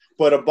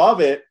 But above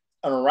it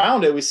and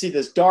around it, we see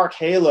this dark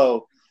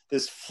halo,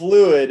 this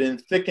fluid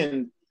and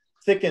thickened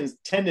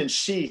tendon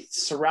sheath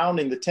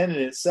surrounding the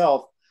tendon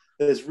itself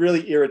that is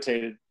really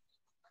irritated.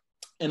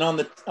 And on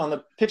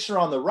the picture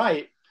on the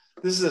right,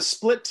 this is a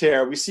split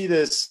tear. We see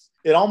this,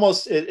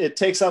 it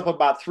takes up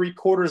about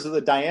 3/4 of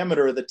the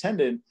diameter of the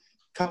tendon.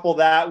 Couple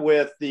that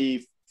with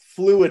the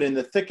fluid and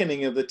the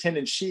thickening of the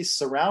tendon sheath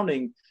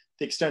surrounding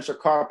the extensor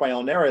carpi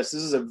ulnaris.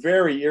 This is a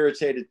very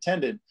irritated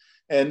tendon.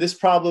 And this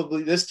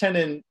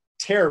tendon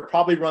tear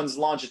probably runs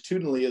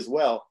longitudinally as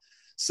well.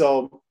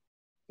 So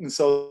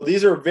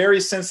these are very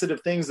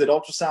sensitive things that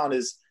ultrasound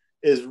is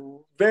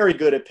very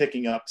good at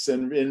picking up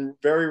and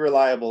very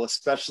reliable,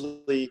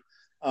 especially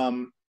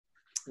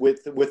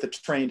with a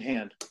trained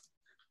hand.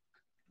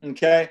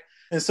 Okay.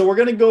 And so we're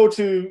going to go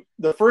to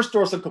the first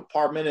dorsal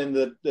compartment and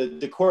the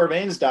de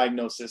Quervain's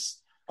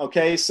diagnosis.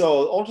 Okay.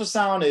 So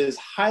ultrasound is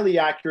highly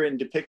accurate in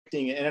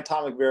depicting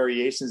anatomic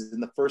variations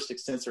in the first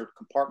extensor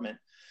compartment.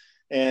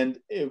 And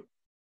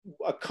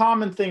a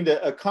common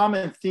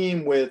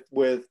theme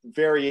with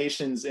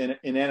variations in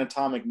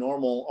anatomic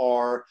normal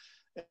are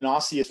an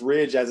osseous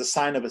ridge as a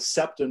sign of a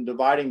septum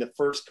dividing the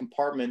first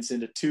compartments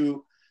into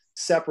two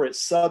separate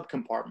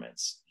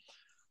subcompartments.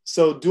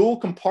 So dual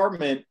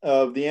compartment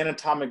of the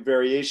anatomic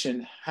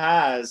variation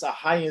has a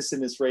high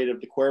incidence rate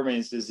of de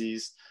Quervain's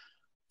disease.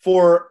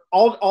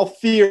 I'll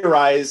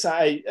theorize.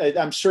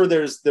 I'm sure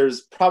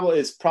it's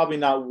probably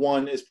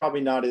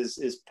not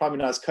as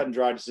cut and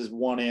dried as just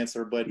one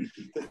answer. But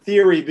the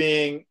theory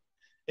being,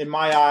 in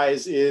my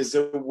eyes, is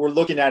we're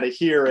looking at it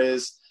here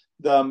is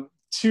the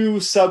two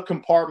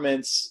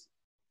subcompartments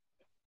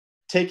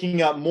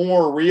taking up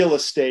more real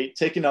estate,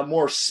 taking up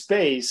more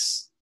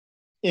space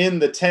in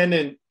the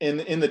tendon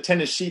in the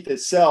tendon sheath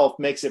itself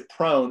makes it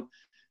prone,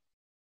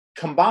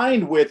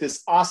 combined with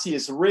this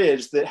osseous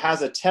ridge that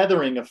has a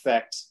tethering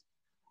effect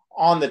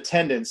on the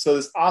tendon. So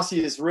this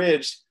osseous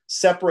ridge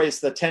separates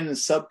the tendon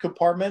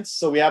subcompartments.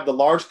 So we have the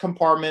large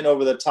compartment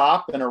over the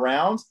top and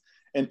around,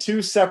 and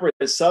two separate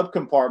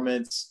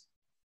subcompartments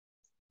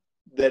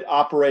that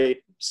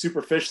operate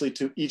superficially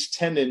to each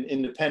tendon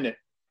independent.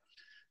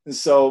 And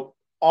so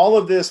all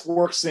of this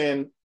works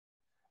in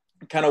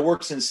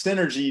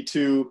synergy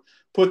to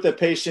put the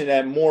patient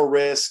at more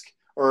risk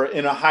or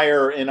in a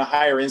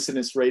higher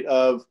incidence rate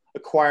of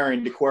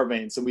acquiring de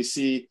Quervain. So we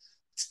see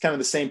it's kind of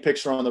the same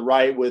picture on the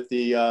right with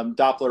the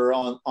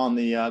Doppler on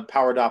the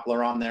power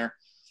Doppler on there,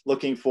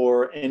 looking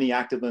for any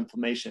active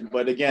inflammation.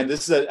 But again,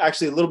 this is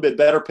actually a little bit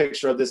better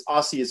picture of this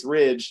osseous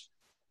ridge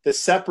that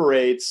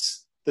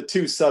separates the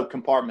two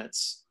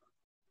subcompartments.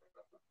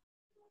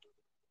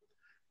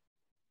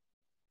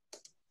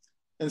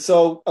 And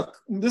so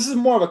this is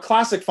more of a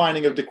classic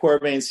finding of de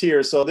Quervain's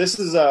here. So this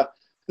is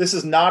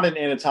not an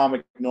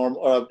anatomic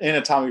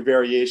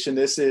variation.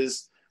 This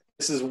is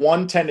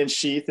one tendon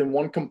sheath in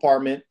one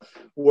compartment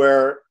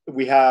where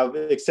we have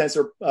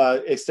extensor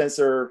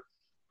abductor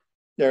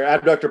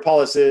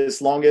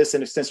pollicis longus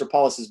and extensor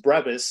pollicis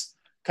brevis,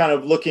 kind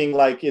of looking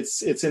like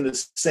it's in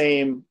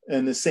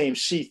the same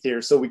sheath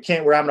here. So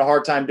we're having a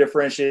hard time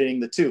differentiating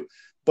the two.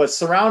 But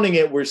surrounding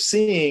it, we're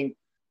seeing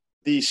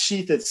the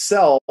sheath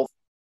itself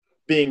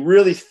being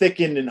really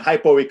thickened and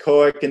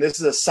hypoechoic, and this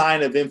is a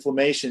sign of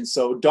inflammation.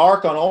 So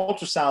dark on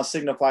ultrasound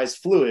signifies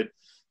fluid.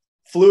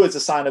 fluid is a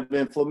sign of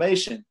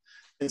inflammation.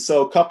 And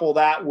so couple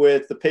that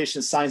with the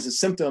patient's signs and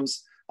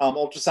symptoms,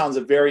 ultrasound is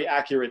a very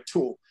accurate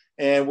tool.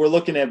 And we're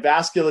looking at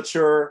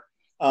vasculature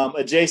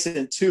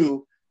adjacent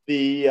to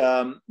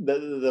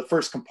the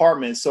first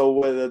compartment.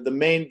 So the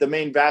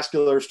main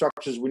vascular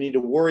structures we need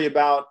to worry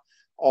about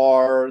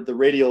are the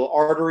radial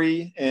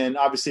artery and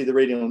obviously the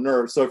radial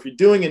nerve. So if you're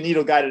doing a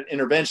needle guided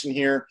intervention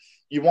here,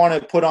 you want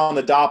to put on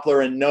the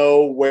Doppler and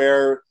know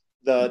where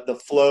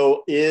the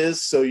flow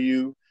is. So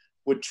you'd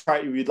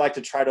like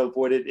to try to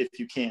avoid it if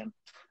you can.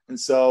 And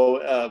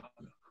so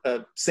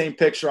same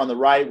picture on the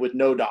right with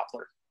no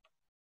Doppler.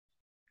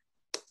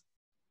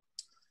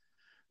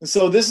 And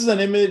so this is an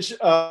image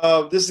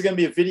of, this is going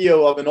to be a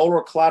video of an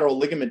ulnar collateral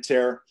ligament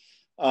tear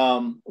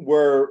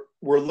where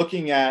we're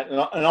looking at, and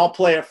I'll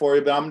play it for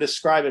you, but I'm going to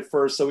describe it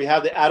first. So we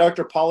have the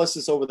adductor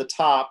pollicis over the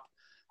top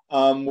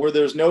where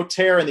there's no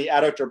tear in the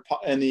adductor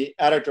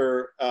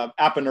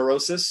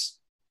aponeurosis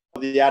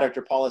of the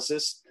adductor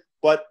pollicis,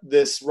 but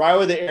this right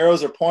where the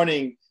arrows are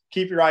pointing,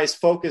 keep your eyes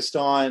focused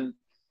on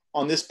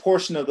this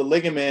portion of the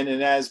ligament.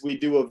 And as we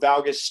do a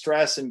valgus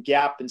stress and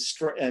gap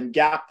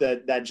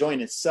that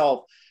joint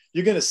itself,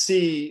 you're going to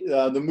see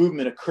the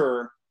movement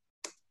occur.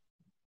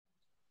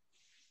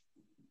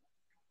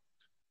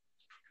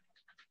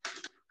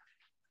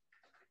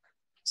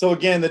 So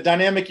again, the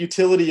dynamic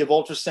utility of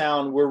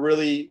ultrasound, we're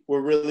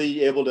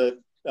really able to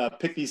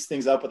pick these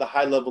things up with a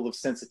high level of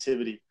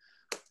sensitivity.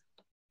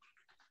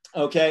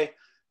 Okay,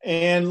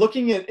 and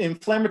looking at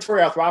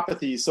inflammatory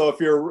arthropathy. So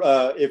if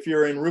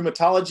you're in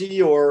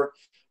rheumatology or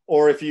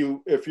if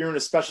you're in a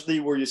specialty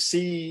where you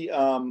see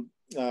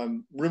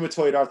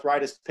rheumatoid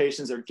arthritis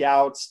patients or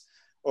gouts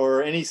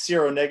or any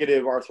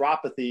seronegative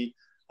arthropathy,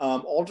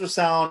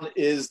 ultrasound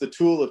is the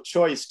tool of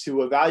choice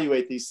to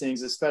evaluate these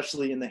things,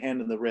 especially in the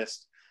hand and the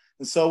wrist.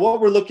 And so what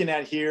we're looking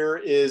at here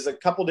is a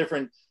couple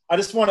different,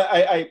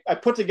 I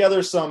put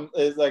together some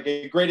like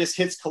a greatest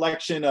hits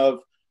collection of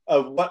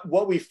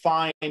what we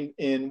find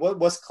in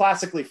what's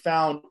classically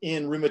found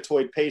in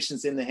rheumatoid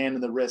patients in the hand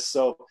and the wrist.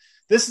 So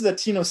this is a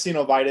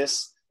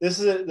tenosynovitis. This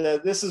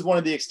is one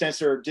of the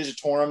extensor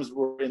digitorums.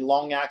 We're in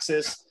long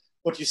axis,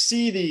 but you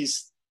see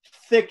these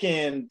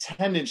thickened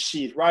tendon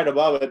sheath right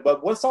above it.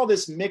 But what's all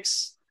this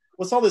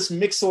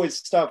mixoid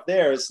stuff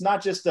there? It's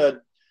not just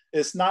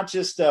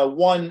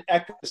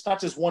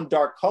one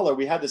dark color.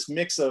 We have this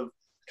mix of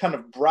kind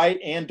of bright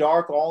and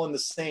dark all in the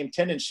same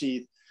tendon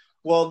sheath.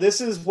 Well, this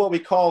is what we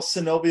call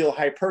synovial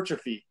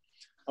hypertrophy.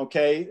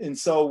 Okay, and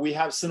so we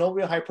have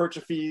synovial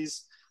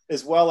hypertrophies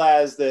as well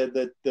as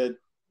the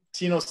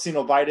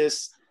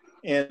tenosynovitis,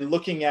 and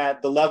looking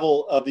at the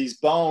level of these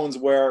bones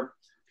where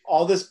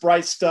all this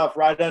bright stuff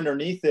right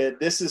underneath it,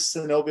 this is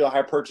synovial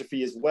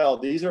hypertrophy as well.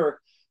 These are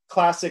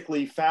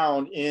classically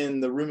found in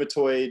the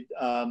rheumatoid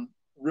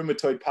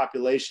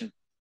population.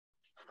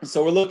 And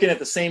so we're looking at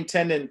the same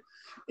tendon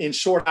in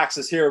short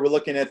axis here. We're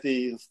looking at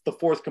the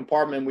fourth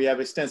compartment. We have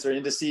extensor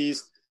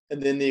indices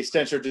and then the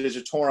extensor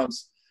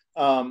digitorums.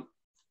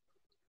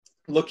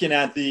 Looking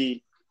at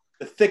the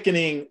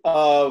thickening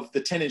of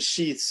the tendon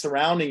sheath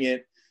surrounding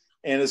it,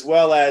 and as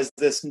well as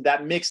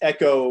that mixed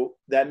echo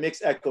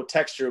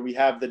texture. We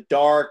have the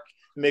dark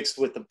mixed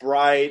with the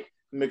bright,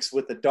 mixed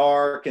with the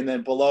dark, and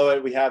then below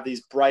it we have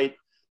these bright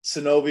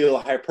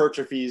synovial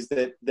hypertrophies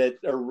that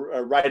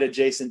are right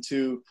adjacent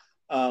to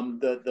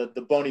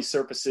the bony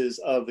surfaces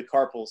of the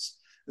carpals.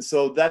 And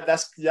so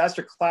that's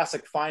your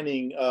classic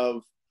finding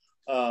of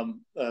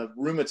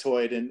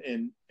rheumatoid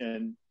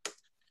and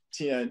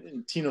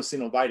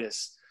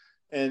tenosynovitis.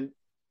 And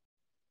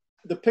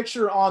the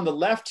picture on the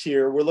left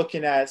here, we're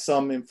looking at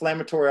some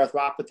inflammatory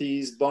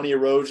arthropathies, bony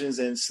erosions,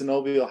 and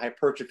synovial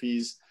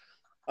hypertrophies.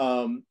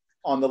 On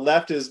the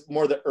left is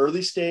more the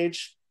early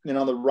stage, and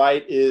on the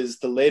right is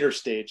the later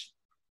stage.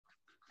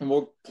 And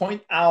we'll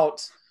point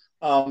out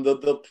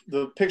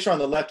the picture on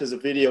the left is a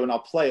video, and I'll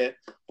play it.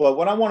 But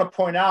what I want to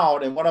point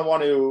out, and the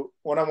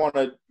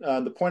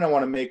point I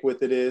want to make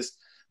with it is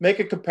make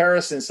a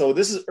comparison. So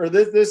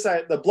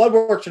the blood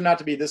work turned out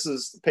to be, this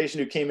is a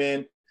patient who came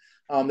in.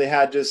 They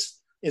had just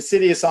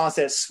insidious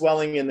onset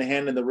swelling in the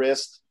hand and the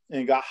wrist,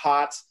 and got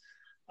hot.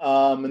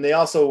 And they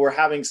also were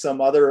having some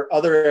other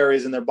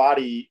areas in their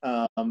body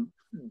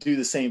do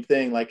the same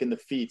thing, like in the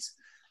feet.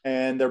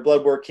 And their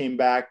blood work came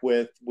back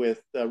with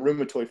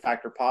rheumatoid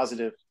factor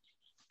positive.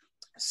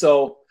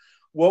 So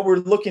what we're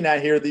looking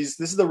at here, this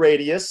is the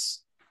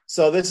radius.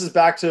 So this is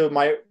back to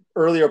my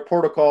earlier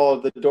protocol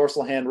of the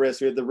dorsal hand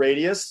wrist. We have the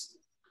radius,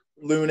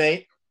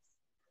 lunate,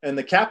 and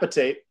the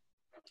capitate.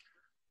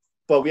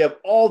 But we have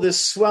all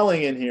this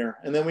swelling in here.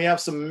 And then we have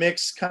some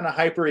mixed kind of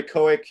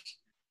hyperechoic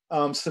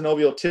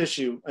synovial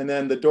tissue. And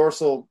then the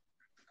dorsal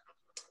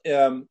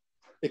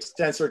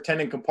extensor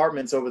tendon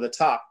compartments over the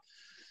top.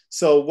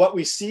 So what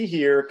we see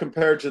here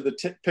compared to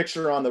the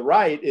picture on the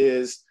right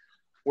is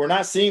we're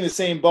not seeing the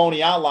same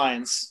bony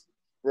outlines,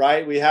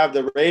 right? We have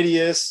the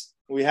radius,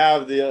 we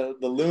have the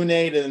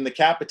lunate, and then the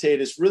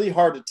capitate. It's really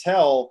hard to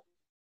tell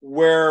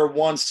where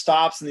one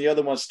stops and the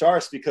other one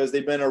starts because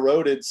they've been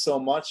eroded so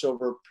much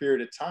over a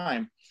period of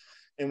time.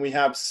 And we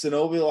have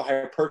synovial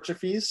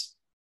hypertrophies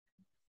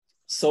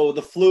So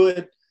the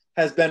fluid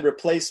has been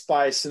replaced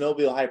by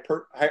synovial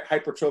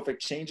hypertrophic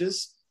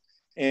changes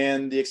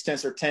and the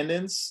extensor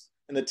tendons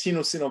and the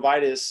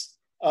tenosynovitis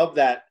of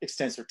that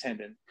extensor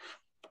tendon.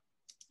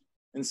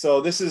 And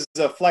so this is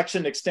a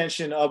flexion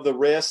extension of the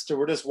wrist. So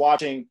we're just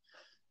watching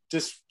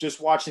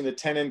the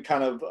tendon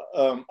kind of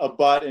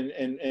abut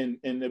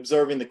and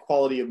observing the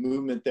quality of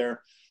movement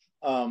there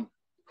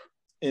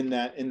in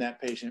that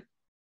patient.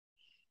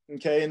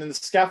 Okay, and then the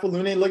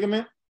scapholunate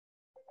ligament.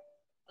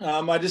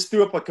 I just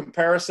threw up a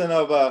comparison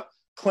of a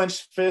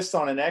clenched fist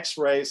on an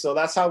X-ray. So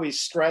that's how we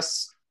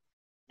stress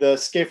the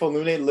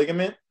scapholunate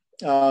ligament.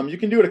 You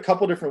can do it a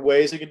couple different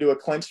ways. You can do a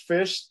clenched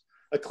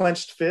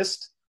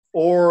fist,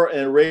 or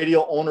a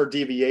radial ulnar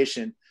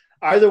deviation.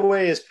 Either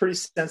way is pretty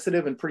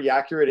sensitive and pretty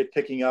accurate at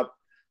picking up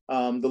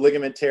the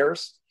ligament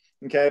tears.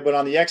 Okay, but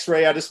on the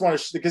X-ray, I just want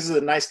to, because this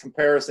is a nice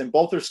comparison.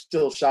 Both are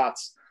still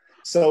shots.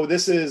 So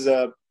this is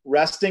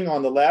resting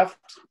on the left.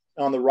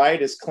 On the right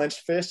is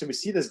clenched fist, and we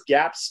see this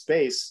gap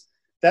space.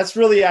 That's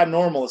really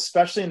abnormal,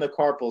 especially in the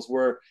carpals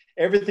where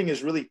everything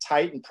is really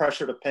tight and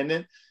pressure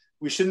dependent.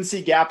 We shouldn't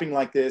see gapping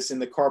like this in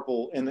the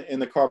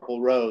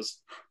carpal rows.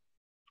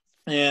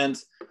 And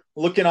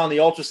looking on the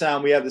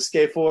ultrasound, we have the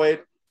scaphoid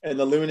and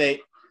the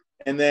lunate,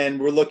 and then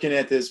we're looking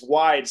at this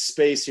wide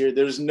space here.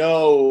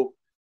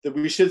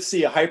 We should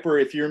see a hyper.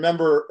 If you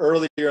remember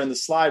earlier in the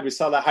slide, we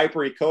saw the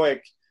hyperechoic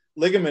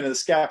ligament of the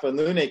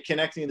scapholunate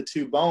connecting the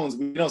two bones.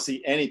 We don't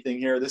see anything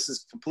here. This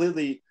is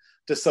completely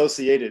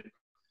dissociated.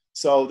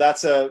 So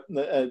that's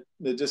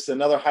just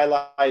another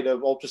highlight of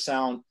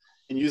ultrasound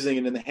and using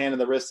it in the hand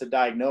and the wrist to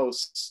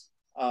diagnose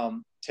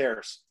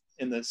tears,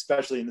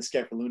 especially in the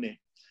scapholunate.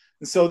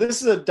 And so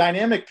this is a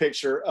dynamic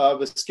picture of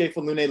a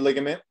scapholunate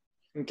ligament.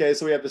 Okay,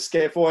 so we have the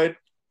scaphoid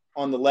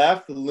on the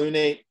left, the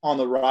lunate on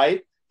the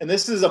right, and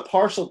this is a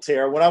partial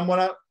tear. When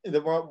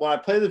I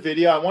play the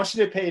video, I want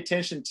you to pay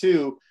attention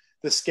to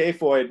the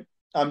scaphoid.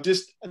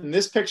 In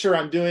this picture,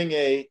 I'm doing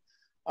a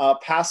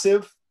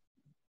passive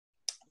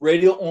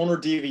radial ulnar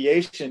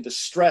deviation to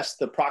stress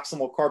the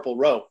proximal carpal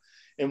row.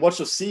 And what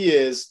you'll see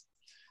is,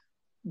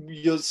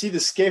 you'll see the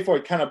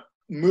scaphoid kind of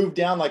move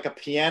down like a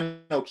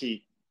piano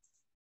key.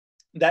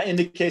 That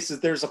indicates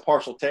that there's a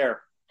partial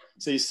tear.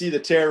 So you see the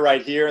tear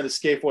right here and the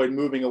scaphoid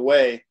moving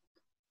away.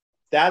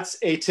 That's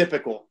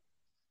atypical.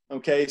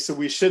 Okay, so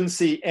we shouldn't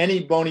see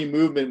any bony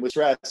movement with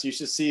stress. You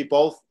should see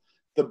both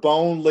the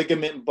bone,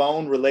 ligament,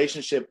 bone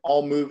relationship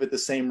all move at the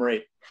same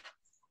rate.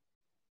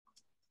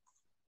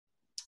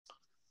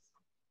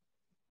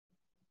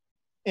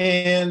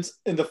 And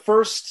in the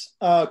first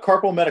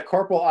carpal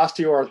metacarpal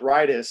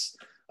osteoarthritis,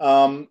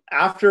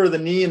 after the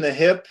knee and the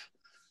hip,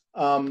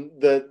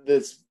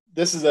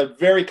 this is a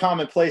very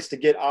common place to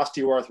get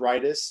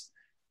osteoarthritis.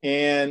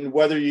 And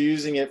whether you're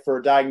using it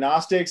for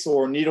diagnostics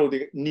or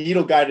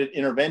needle-guided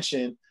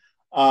intervention,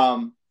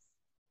 ultrasound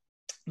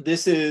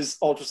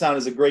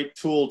is a great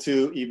tool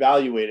to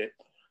evaluate it.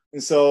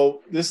 And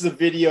so this is a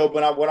video,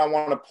 but what I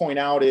want to point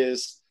out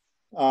is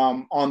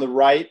on the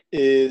right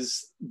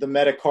is the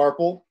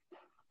metacarpal.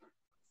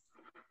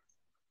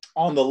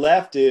 On the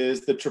left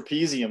is the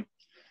trapezium.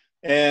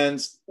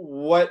 And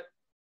what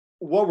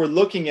we're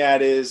looking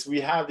at is we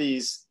have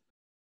these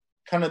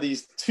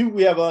two,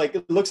 we have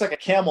it looks like a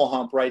camel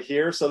hump right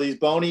here. So these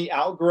bony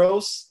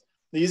outgrowths,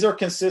 these are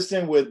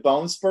consistent with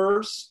bone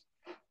spurs.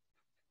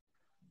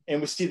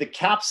 And we see the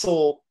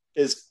capsule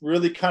is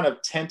really kind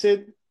of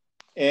tented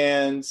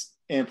and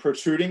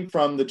protruding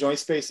from the joint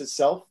space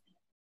itself.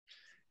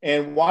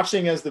 And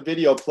watching as the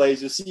video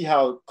plays, you'll see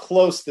how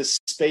close this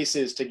space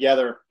is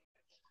together.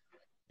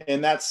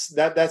 And that's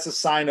a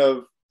sign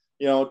of,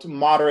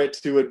 moderate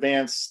to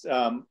advanced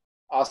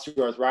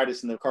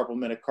osteoarthritis in the carpal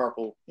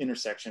metacarpal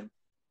intersection.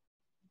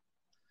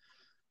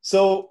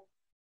 So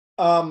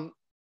I'm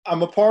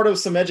a part of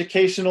some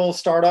educational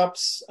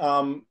startups.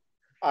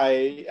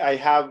 I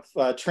have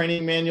a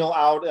training manual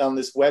out on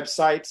this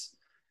website,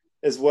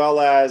 as well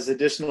as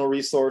additional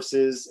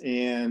resources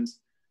and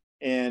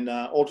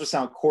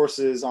ultrasound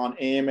courses on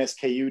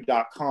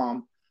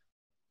amsku.com.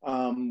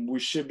 We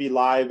should be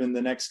live in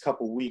the next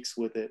couple weeks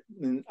with it.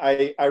 And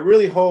I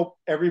really hope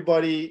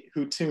everybody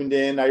who tuned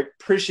in, I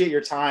appreciate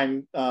your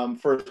time,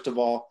 first of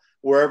all,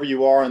 wherever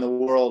you are in the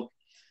world.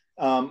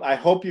 I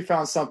hope you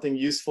found something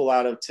useful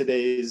out of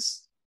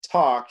today's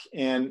talk,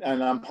 and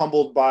I'm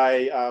humbled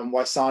by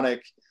Wysonic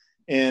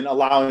in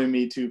allowing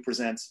me to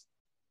present.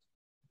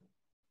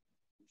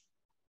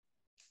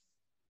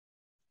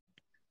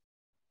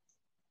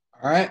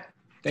 All right.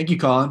 Thank you,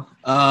 Colin.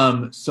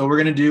 So we're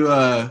going to do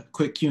a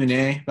quick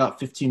Q&A, about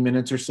 15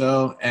 minutes or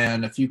so,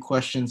 and a few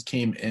questions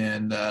came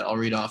in that I'll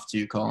read off to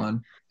you,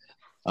 Colin.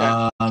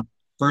 Okay.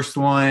 First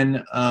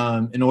one,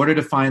 in order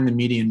to find the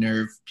median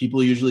nerve,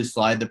 people usually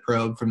slide the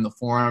probe from the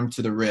forearm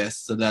to the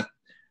wrist so that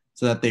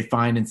they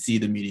find and see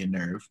the median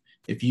nerve.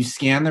 If you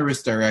scan the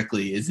wrist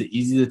directly, is it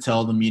easy to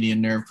tell the median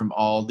nerve from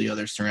all the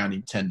other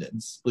surrounding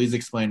tendons? Please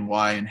explain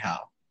why and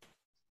how.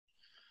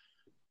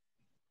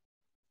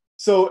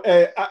 So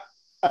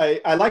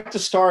I like to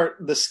start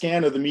the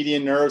scan of the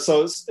median nerve.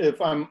 So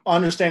if I'm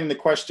understanding the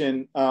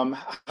question, how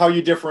are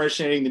you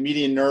differentiating the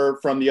median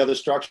nerve from the other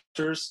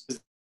structures?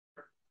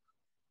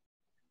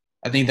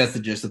 I think that's the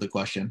gist of the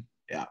question.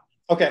 Yeah.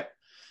 Okay.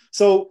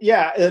 So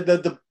yeah,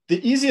 the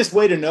easiest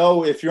way to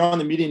know if you're on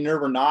the median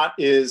nerve or not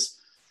is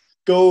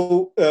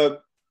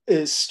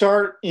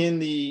start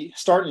in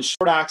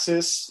short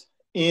axis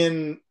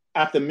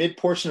at the mid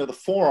portion of the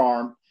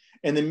forearm.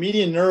 And the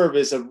median nerve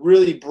is a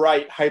really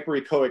bright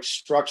hyperechoic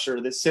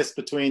structure that sits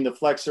between the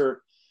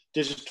flexor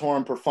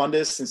digitorum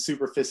profundus and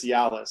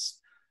superficialis.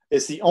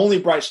 It's the only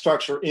bright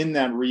structure in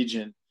that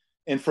region.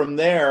 And from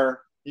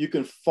there, you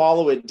can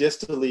follow it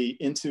distally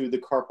into the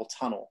carpal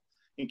tunnel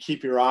and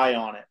keep your eye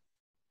on it.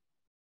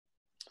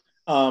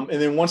 And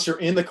then once you're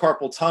in the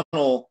carpal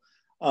tunnel,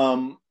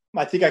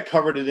 I think I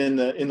covered it in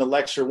the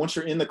lecture. Once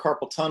you're in the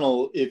carpal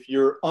tunnel, if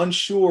you're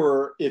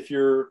unsure if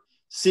you're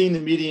seeing the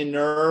median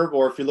nerve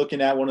or if you're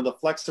looking at one of the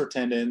flexor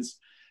tendons,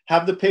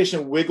 have the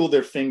patient wiggle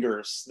their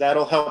fingers.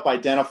 That'll help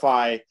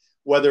identify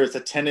whether it's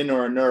a tendon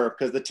or a nerve,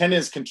 because the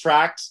tendons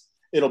contract,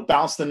 it'll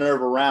bounce the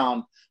nerve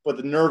around, but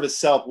the nerve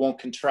itself won't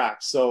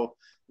contract. So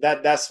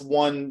that's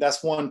one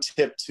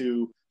tip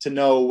to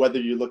know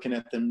whether you're looking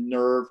at the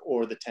nerve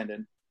or the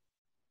tendon.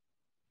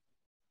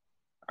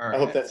 All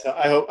right.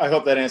 I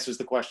hope that answers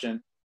the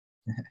question.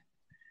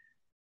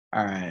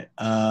 All right.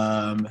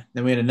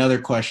 Then we had another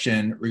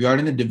question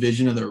regarding the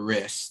division of the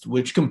wrist.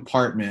 Which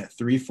compartment,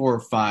 3, 4, or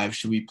 5,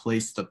 should we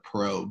place the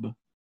probe?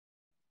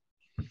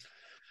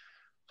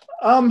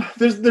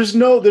 There's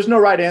no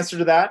right answer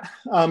to that.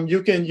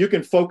 You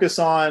can focus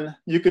on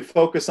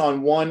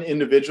one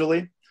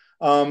individually.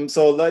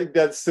 So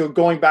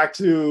going back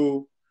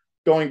to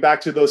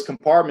those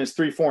compartments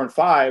 3, 4, and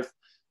 5.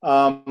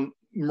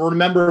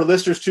 Remember,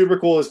 Lister's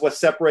tubercle is what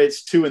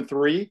separates 2 and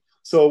 3.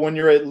 So when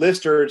you're at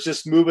Lister,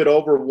 just move it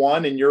over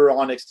 1 and you're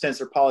on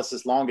extensor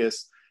pollicis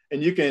longus.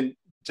 And you can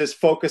just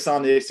focus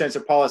on the extensor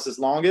pollicis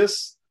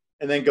longus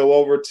and then go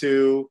over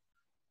to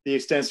the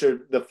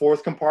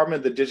 4th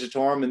compartment, the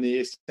digitorum and the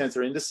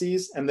extensor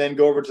indices, and then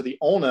go over to the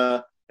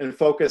ulna and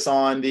focus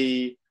on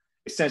the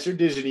extensor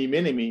digiti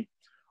minimi.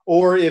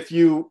 Or if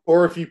you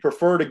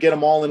prefer to get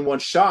them all in one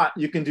shot,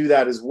 you can do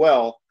that as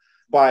well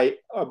by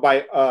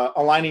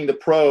aligning the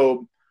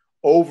probe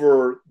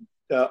over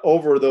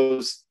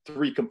those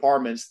 3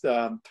 compartments,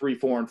 3,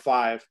 4, and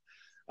 5.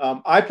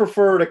 I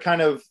prefer to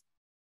kind of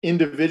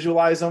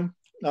individualize them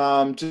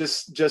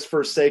just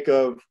for sake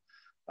of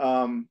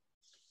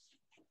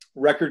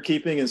record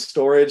keeping and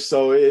storage.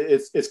 So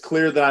it's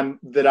clear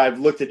that I've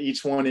looked at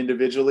each one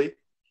individually,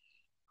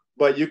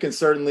 but you can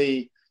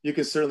certainly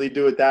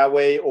do it that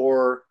way.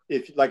 Or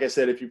like I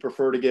said, if you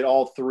prefer to get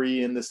all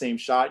 3 in the same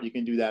shot, you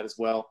can do that as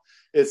well.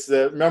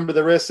 Remember,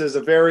 the wrist is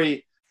a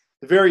very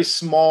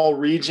small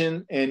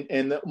region,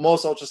 and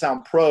most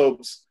ultrasound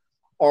probes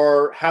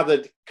have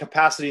the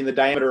capacity and the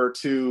diameter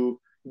to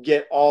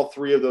get all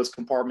 3 of those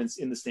compartments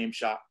in the same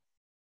shot.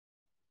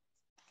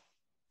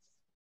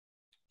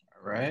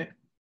 All right.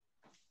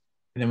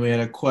 And then we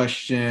had a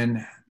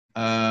question.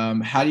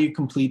 How do you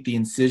complete the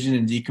incision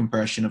and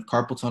decompression of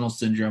carpal tunnel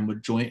syndrome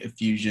with joint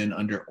effusion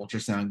under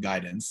ultrasound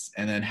guidance?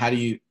 And then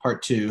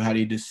part 2, how do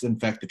you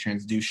disinfect the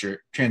transducer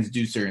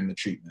in the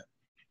treatment?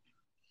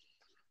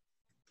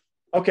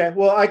 Okay,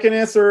 well, I can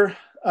answer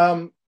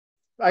the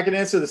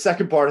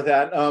second part of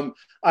that.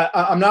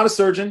 I'm not a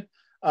surgeon.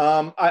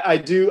 I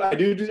do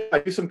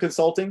some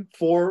consulting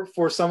for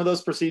some of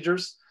those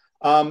procedures.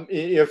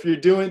 If you're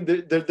doing,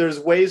 there's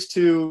ways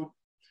to,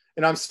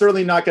 and I'm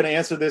certainly not going to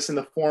answer this in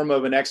the form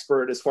of an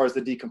expert as far as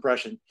the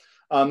decompression.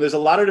 There's a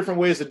lot of different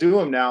ways to do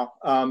them now.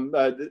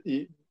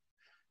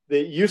 They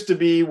used to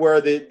be where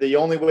the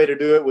only way to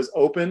do it was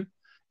open,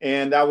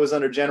 and that was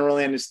under general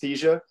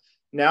anesthesia.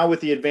 Now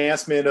with the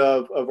advancement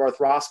of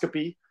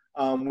arthroscopy,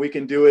 we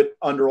can do it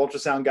under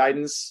ultrasound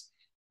guidance.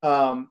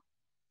 As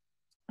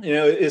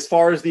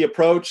far as the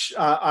approach,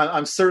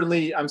 I'm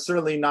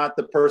certainly not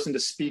the person to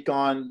speak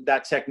on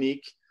that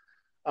technique.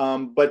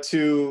 But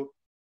to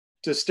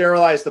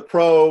sterilize the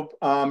probe,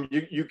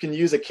 you can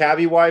use a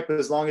cavi wipe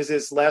as long as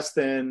it's less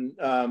than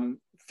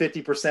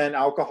 50%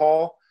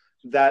 alcohol.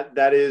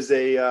 That is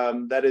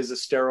a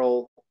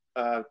sterile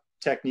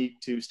technique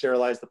to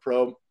sterilize the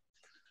probe.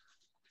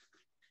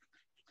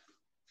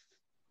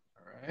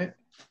 Right.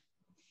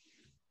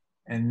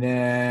 And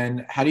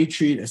then how do you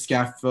treat a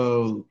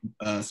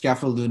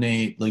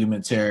scapholunate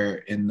ligament tear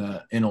in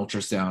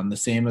ultrasound? The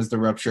same as the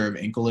rupture of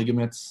ankle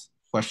ligaments? ?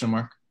 That's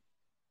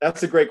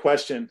a great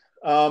question.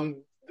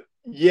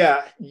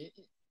 Yeah,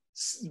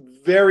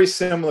 very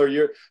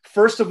similar.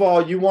 First of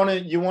all, you want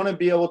to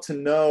be able to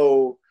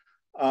know.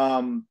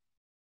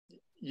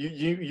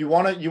 You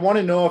want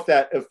to know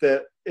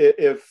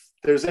if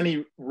there's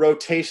any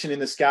rotation in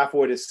the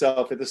scaphoid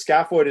itself. If the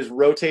scaphoid is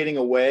rotating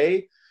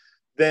away,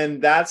 then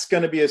that's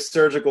going to be a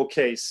surgical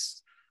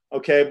case.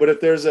 Okay. But if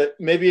there's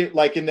maybe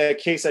like in that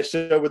case I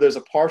showed where there's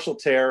a partial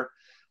tear,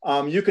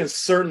 you can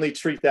certainly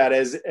treat that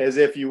as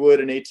if you would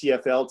an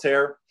ATFL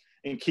tear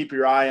and keep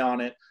your eye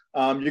on it.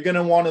 You're going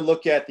to want to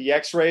look at the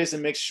x-rays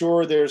and make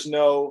sure there's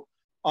no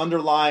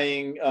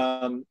underlying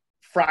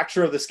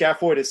fracture of the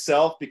scaphoid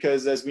itself,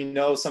 because as we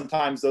know,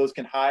 sometimes those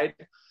can hide.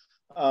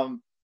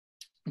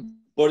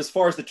 But as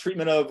far as the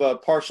treatment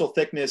of partial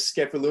thickness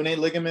scapholunate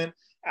ligament,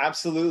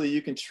 absolutely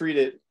you can treat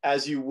it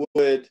as you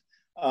would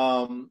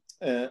an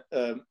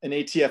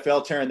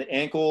ATFL tear in the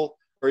ankle,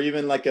 or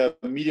even like a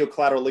medial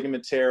collateral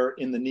ligament tear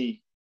in the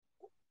knee.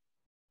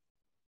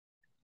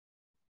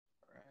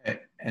 All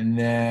right. And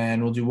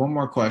then we'll do one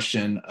more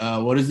question.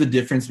 What is the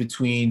difference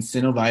between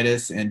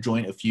synovitis and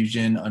joint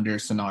effusion under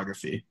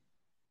sonography?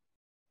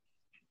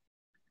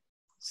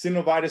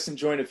 Synovitis and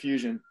joint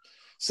effusion.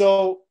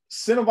 So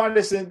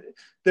synovitis, and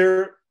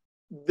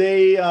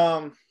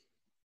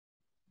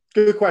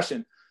good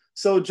question.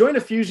 So joint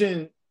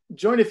effusion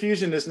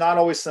is not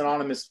always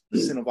synonymous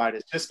with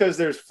synovitis. Just because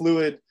there's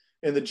fluid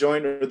in the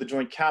joint or the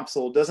joint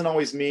capsule doesn't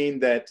always mean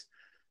that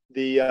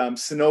the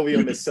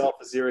synovium itself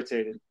is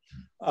irritated.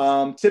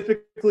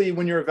 Typically,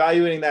 when you're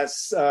evaluating that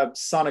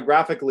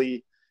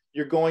sonographically,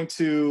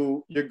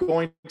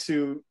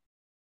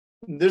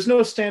 there's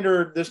no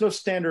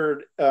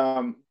standard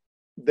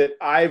that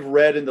I've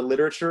read in the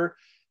literature.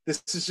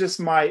 This is just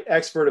my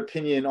expert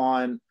opinion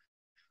on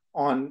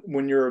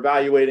when you're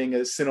evaluating a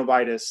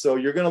synovitis. So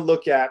you're going to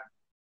look at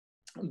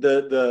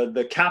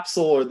the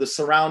capsule or the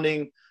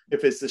surrounding,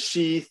 if it's the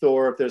sheath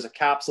or if there's a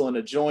capsule in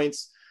the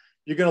joints,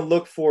 you're going to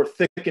look for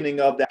thickening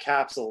of that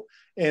capsule.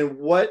 And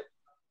what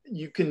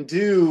you can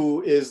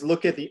do is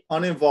look at the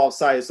uninvolved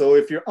side. So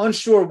if you're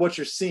unsure what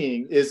you're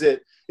seeing, is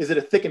it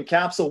a thickened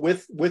capsule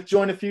with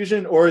joint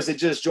effusion, or is it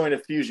just joint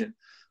effusion?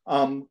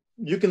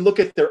 You can look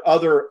at their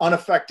other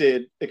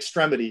unaffected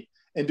extremity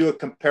and do a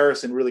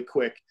comparison really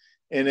quick.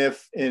 And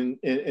that's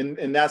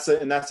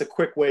a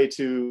quick way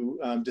to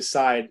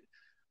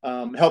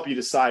help you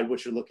decide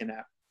what you're looking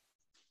at.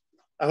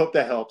 I hope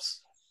that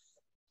helps.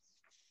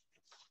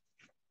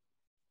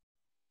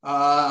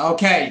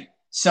 Okay,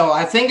 so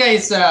I think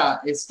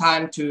it's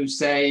time to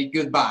say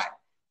goodbye.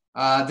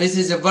 This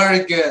is a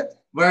very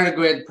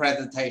great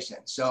presentation.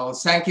 So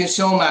thank you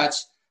so much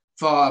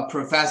for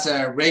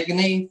Professor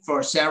Rigney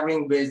for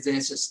sharing with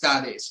these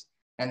studies,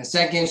 and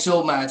thank you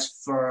so much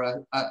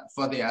for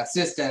the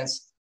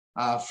assistance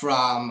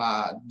from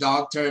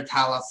Dr.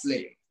 Tyler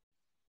Slim.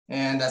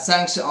 And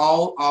thanks to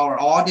all our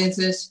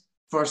audiences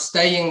for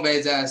staying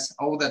with us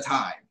all the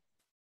time.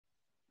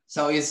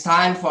 So it's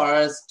time for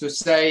us to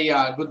say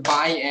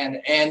goodbye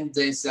and end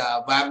this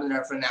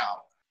webinar for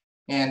now.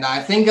 And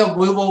I think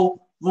we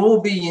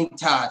will be in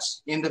touch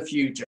in the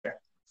future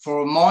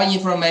for more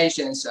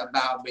information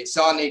about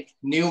ViewSonic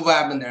new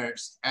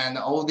webinars and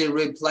all the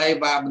replay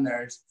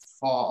webinars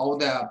for all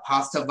the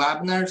past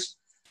webinars.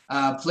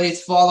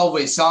 Please follow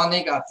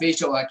ViewSonic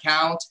official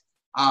account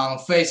on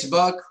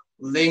Facebook,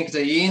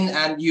 LinkedIn,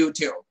 and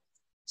YouTube.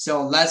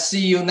 So let's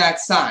see you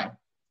next time.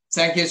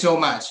 Thank you so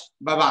much.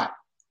 Bye-bye.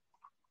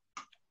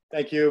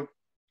 Thank you.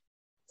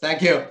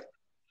 Thank you.